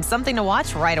easily find something to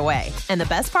watch right away. And the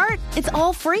best part? It's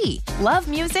all free. Love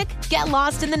music? Get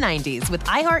lost in the 90s with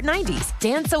iHeart 90s,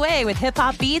 dance away with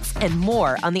hip-hop beats, and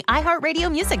more on the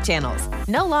iHeartRadio music channels.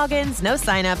 No logins, no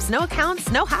signups, no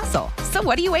accounts, no hassle. So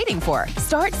what are you waiting for?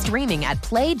 Start streaming at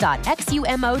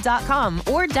play.xumo.com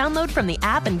or download from the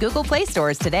app and Google Play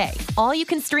stores today. All you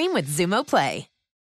can stream with Xumo Play.